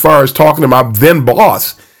even went as far as talking to my then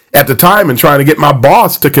boss at the time and trying to get my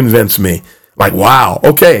boss to convince me. Like, wow,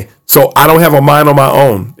 okay, so I don't have a mind on my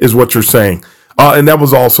own, is what you're saying. And that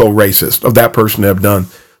was also racist of that person to have done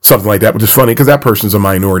something like that, which is funny because that person's a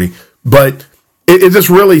minority. But it's just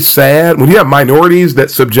really sad when you have minorities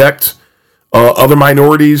that subject other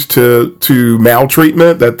minorities to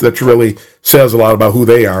maltreatment. That really says a lot about who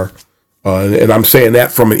they are. And I'm saying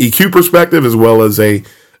that from an EQ perspective as well as a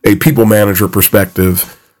people manager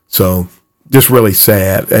perspective. So just really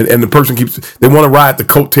sad. And the person they want to ride the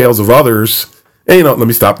coattails of others. And, let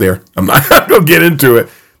me stop there. I'm not going to get into it.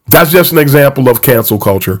 That's just an example of cancel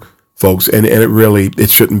culture, folks. And it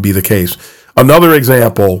shouldn't be the case. Another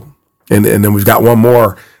example, and then we've got one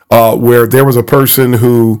more, where there was a person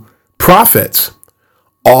who profits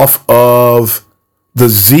off of the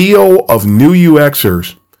zeal of new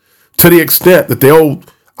UXers to the extent that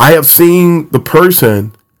I have seen the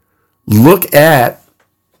person look at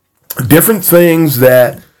different things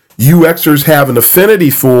that UXers have an affinity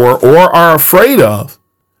for or are afraid of,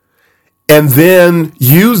 and then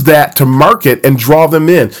use that to market and draw them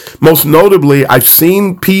in. Most notably, I've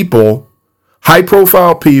seen people,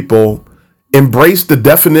 high-profile people, embrace the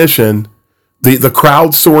definition, the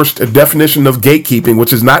crowdsourced definition of gatekeeping,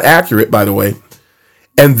 which is not accurate, by the way,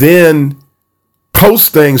 and then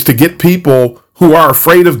post things to get people who are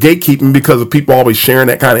afraid of gatekeeping because of people always sharing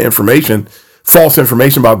that kind of information, false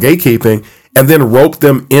information about gatekeeping, and then rope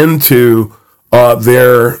them into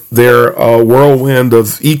their whirlwind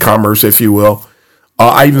of e-commerce, if you will.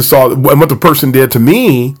 I even saw, and what the person did to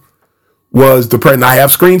me was and I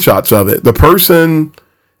have screenshots of it. The person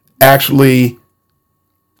actually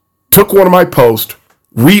took one of my posts,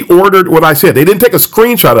 reordered what I said. They didn't take a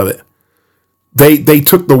screenshot of it. They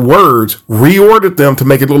took the words, reordered them to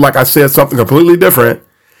make it look like I said something completely different,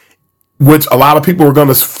 which a lot of people were going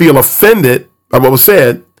to feel offended by what was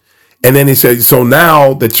said. And then he said, so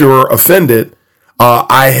now that you're offended,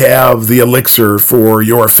 I have the elixir for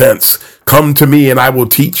your offense. Come to me and I will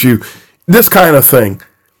teach you. This kind of thing.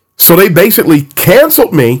 So they basically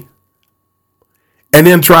canceled me and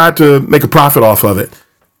then tried to make a profit off of it.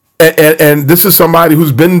 And this is somebody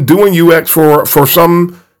who's been doing UX for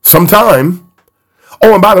some time.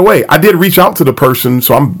 Oh, and by the way, I did reach out to the person,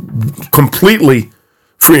 so I'm completely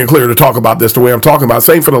free and clear to talk about this the way I'm talking about.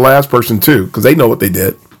 Same for the last person too, because they know what they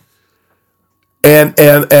did. And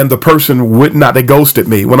the person would not, they ghosted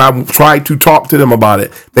me. When I tried to talk to them about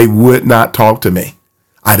it, they would not talk to me.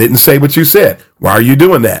 I didn't say what you said. Why are you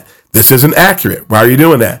doing that? This isn't accurate. Why are you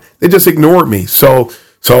doing that? They just ignored me. So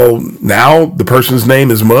now the person's name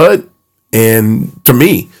is Mud. And to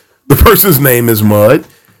me, the person's name is Mud.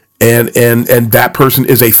 And that person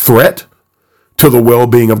is a threat to the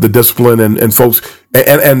well-being of the discipline and folks.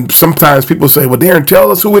 And sometimes people say, well, Darren,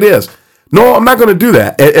 tell us who it is. No, I'm not going to do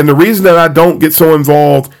that. And the reason that I don't get so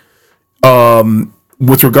involved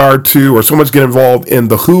with regard to, or so much get involved in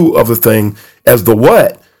the who of the thing as the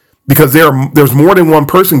what, because there's more than one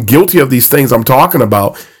person guilty of these things I'm talking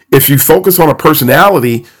about. If you focus on a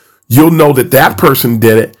personality, you'll know that that person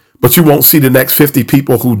did it, but you won't see the next 50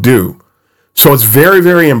 people who do. So it's very,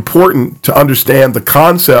 very important to understand the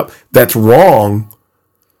concept that's wrong,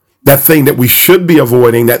 that thing that we should be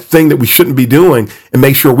avoiding, that thing that we shouldn't be doing, and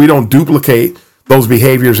make sure we don't duplicate those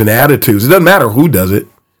behaviors and attitudes. It doesn't matter who does it.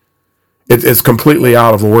 It's completely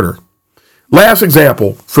out of order. Last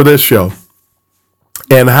example for this show,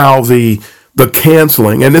 and how the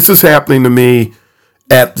canceling, and this is happening to me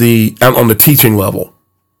on the teaching level.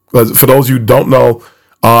 For those of you who don't know,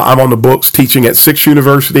 I'm on the books teaching at 6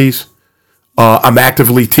 universities. I'm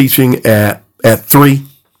actively teaching at 3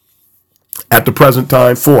 at the present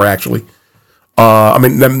time, 4 actually.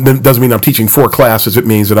 That doesn't mean I'm teaching 4 classes. It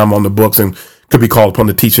means that I'm on the books and could be called upon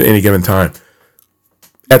to teach at any given time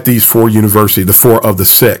at these 4 universities, the 4 of the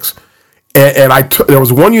 6. And there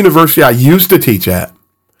was one university I used to teach at,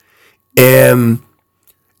 and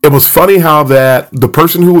it was funny how that the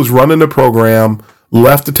person who was running the program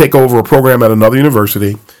left to take over a program at another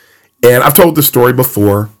university. And I've told this story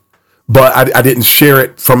before, but I didn't share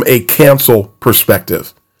it from a cancel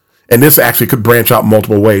perspective. And this actually could branch out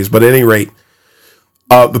multiple ways. But at any rate,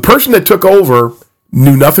 the person that took over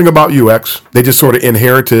knew nothing about UX. They just sort of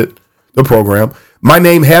inherited the program. My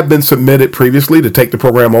name had been submitted previously to take the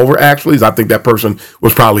program over, actually. I think that person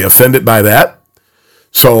was probably offended by that.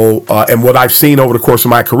 So, and what I've seen over the course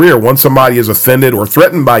of my career, once somebody is offended or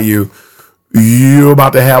threatened by you, you're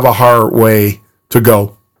about to have a hard way to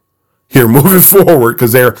go here moving forward,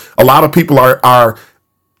 because a lot of people are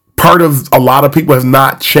part of, a lot of people have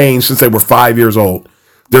not changed since they were 5 years old.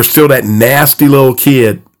 They're still that nasty little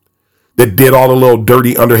kid that did all the little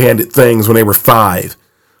dirty, underhanded things when they were 5.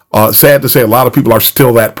 Sad to say, a lot of people are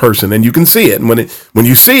still that person, and you can see it. And when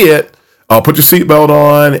you see it, put your seatbelt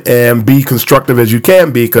on and be constructive as you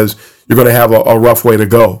can be, because you're going to have a rough way to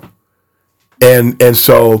go. And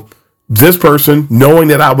so this person, knowing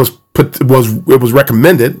that it was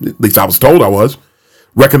recommended, at least I was told I was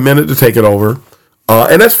recommended to take it over,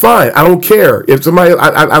 and that's fine. I don't care if somebody.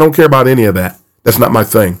 I don't care about any of that. That's not my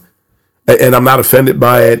thing, and I'm not offended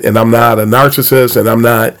by it. And I'm not a narcissist, and I'm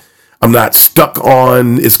not stuck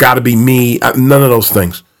on it's got to be me. None of those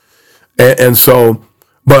things. And so,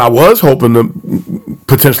 but I was hoping to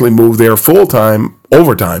potentially move there full time,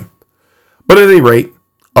 overtime. But at any rate,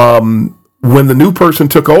 when the new person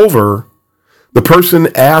took over, the person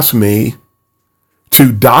asked me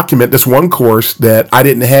to document this one course that I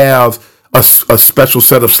didn't have a special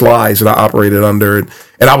set of slides that I operated under. And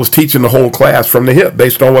I was teaching the whole class from the hip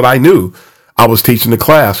based on what I knew. I was teaching the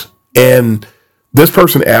class. And this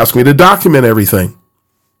person asked me to document everything.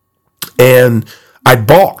 And I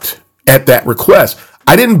balked at that request.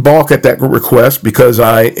 I didn't balk at that request because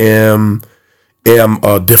I am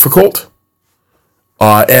difficult,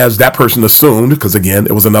 as that person assumed, because again,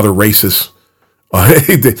 it was another racist.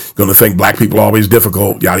 Going to think black people are always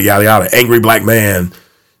difficult, yada, yada, yada, angry black man.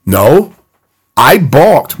 No, I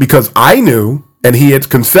balked because I knew, and he had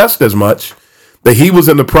confessed as much, that he was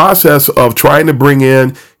in the process of trying to bring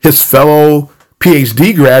in his fellow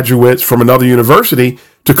PhD graduates from another university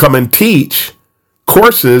to come and teach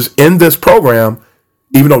courses in this program,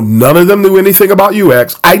 even though none of them knew anything about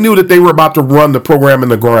UX. I knew that they were about to run the program in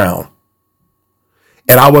the ground,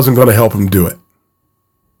 and I wasn't going to help him do it.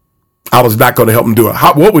 I was not going to help him do it.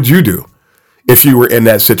 What would you do if you were in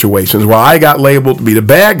that situation? Well, I got labeled to be the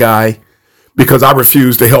bad guy because I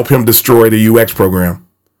refused to help him destroy the UX program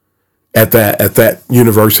at that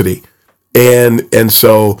university. And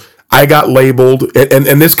so I got labeled,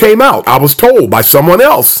 and this came out. I was told by someone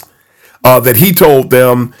else that he told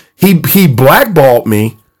them he blackballed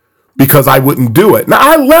me because I wouldn't do it. Now,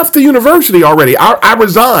 I left the university already. I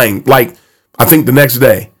resigned, I think the next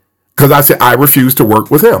day, because I said I refused to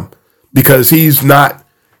work with him because he's not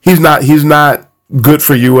good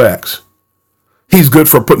for UX. He's good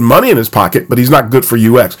for putting money in his pocket, but he's not good for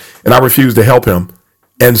UX. And I refused to help him.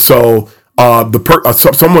 And so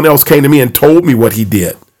someone else came to me and told me what he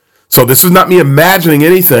did. So this is not me imagining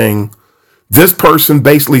anything. This person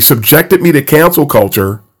basically subjected me to cancel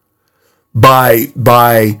culture by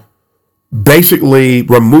basically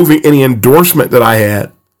removing any endorsement that I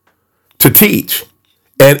had to teach.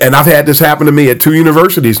 And I've had this happen to me at 2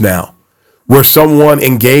 universities now, where someone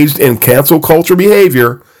engaged in cancel culture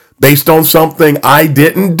behavior based on something I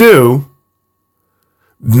didn't do,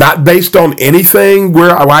 not based on anything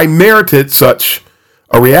where I merited such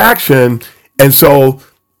a reaction. And so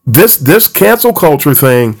this cancel culture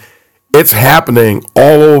thing, it's happening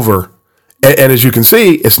all over. And as you can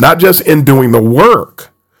see, it's not just in doing the work.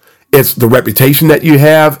 It's the reputation that you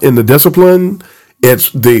have in the discipline.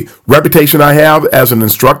 It's the reputation I have as an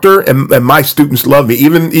instructor, and my students love me.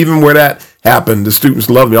 Even where that happened, the students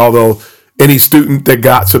love me. Although any student that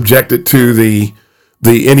got subjected to the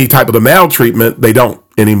any type of the maltreatment, they don't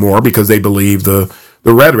anymore because they believe the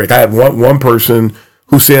rhetoric. I had one person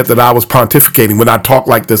who said that I was pontificating. When I talk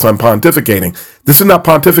like this, I'm pontificating. This is not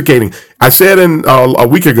pontificating. I said a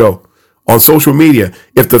week ago on social media,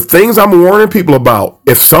 if the things I'm warning people about,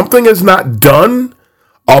 if something is not done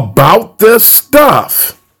about this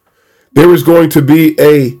stuff, there is going to be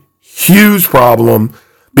a huge problem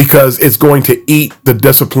because it's going to eat the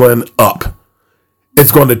discipline up.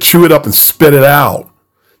 It's going to chew it up and spit it out.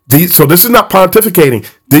 So this is not pontificating.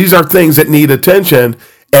 These are things that need attention,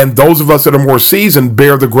 and those of us that are more seasoned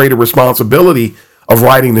bear the greater responsibility of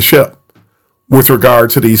righting the ship with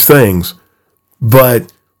regard to these things.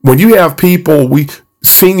 But when you have people,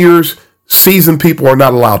 seniors, seasoned people are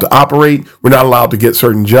not allowed to operate. We're not allowed to get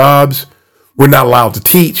certain jobs. We're not allowed to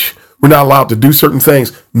teach. We're not allowed to do certain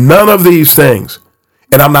things. None of these things.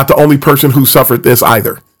 And I'm not the only person who suffered this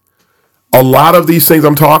either. A lot of these things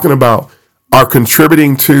I'm talking about are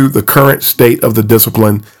contributing to the current state of the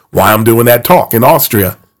discipline. Why I'm doing that talk in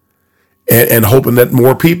Austria and hoping that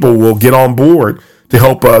more people will get on board to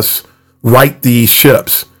help us right these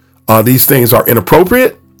ships. These things are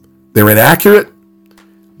inappropriate. They're inaccurate.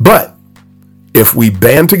 But if we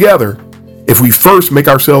band together, if we first make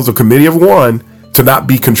ourselves a committee of one to not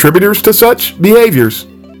be contributors to such behaviors,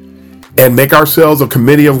 and make ourselves a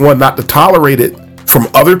committee of one not to tolerate it from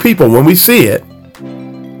other people when we see it,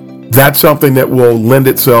 that's something that will lend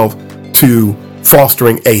itself to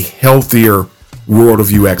fostering a healthier world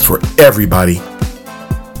of UX for everybody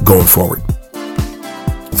going forward.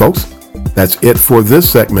 Folks, that's it for this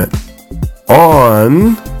segment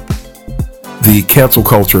on the cancel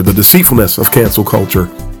culture, the deceitfulness of cancel culture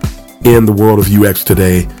in the world of UX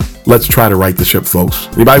today. Let's try to right the ship, folks.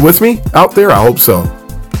 Anybody with me out there? I hope so.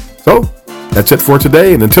 So that's it for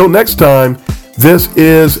today. And until next time, this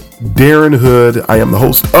is Darren Hood. I am the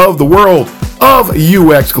host of the World of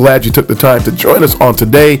UX. Glad you took the time to join us on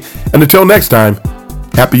today. And until next time,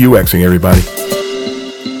 happy UXing, everybody.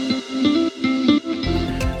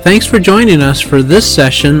 Thanks for joining us for this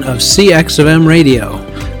session of CX of M Radio.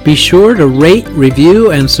 Be sure to rate,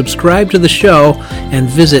 review, and subscribe to the show, and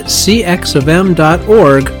visit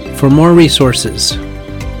cxofm.org for more resources.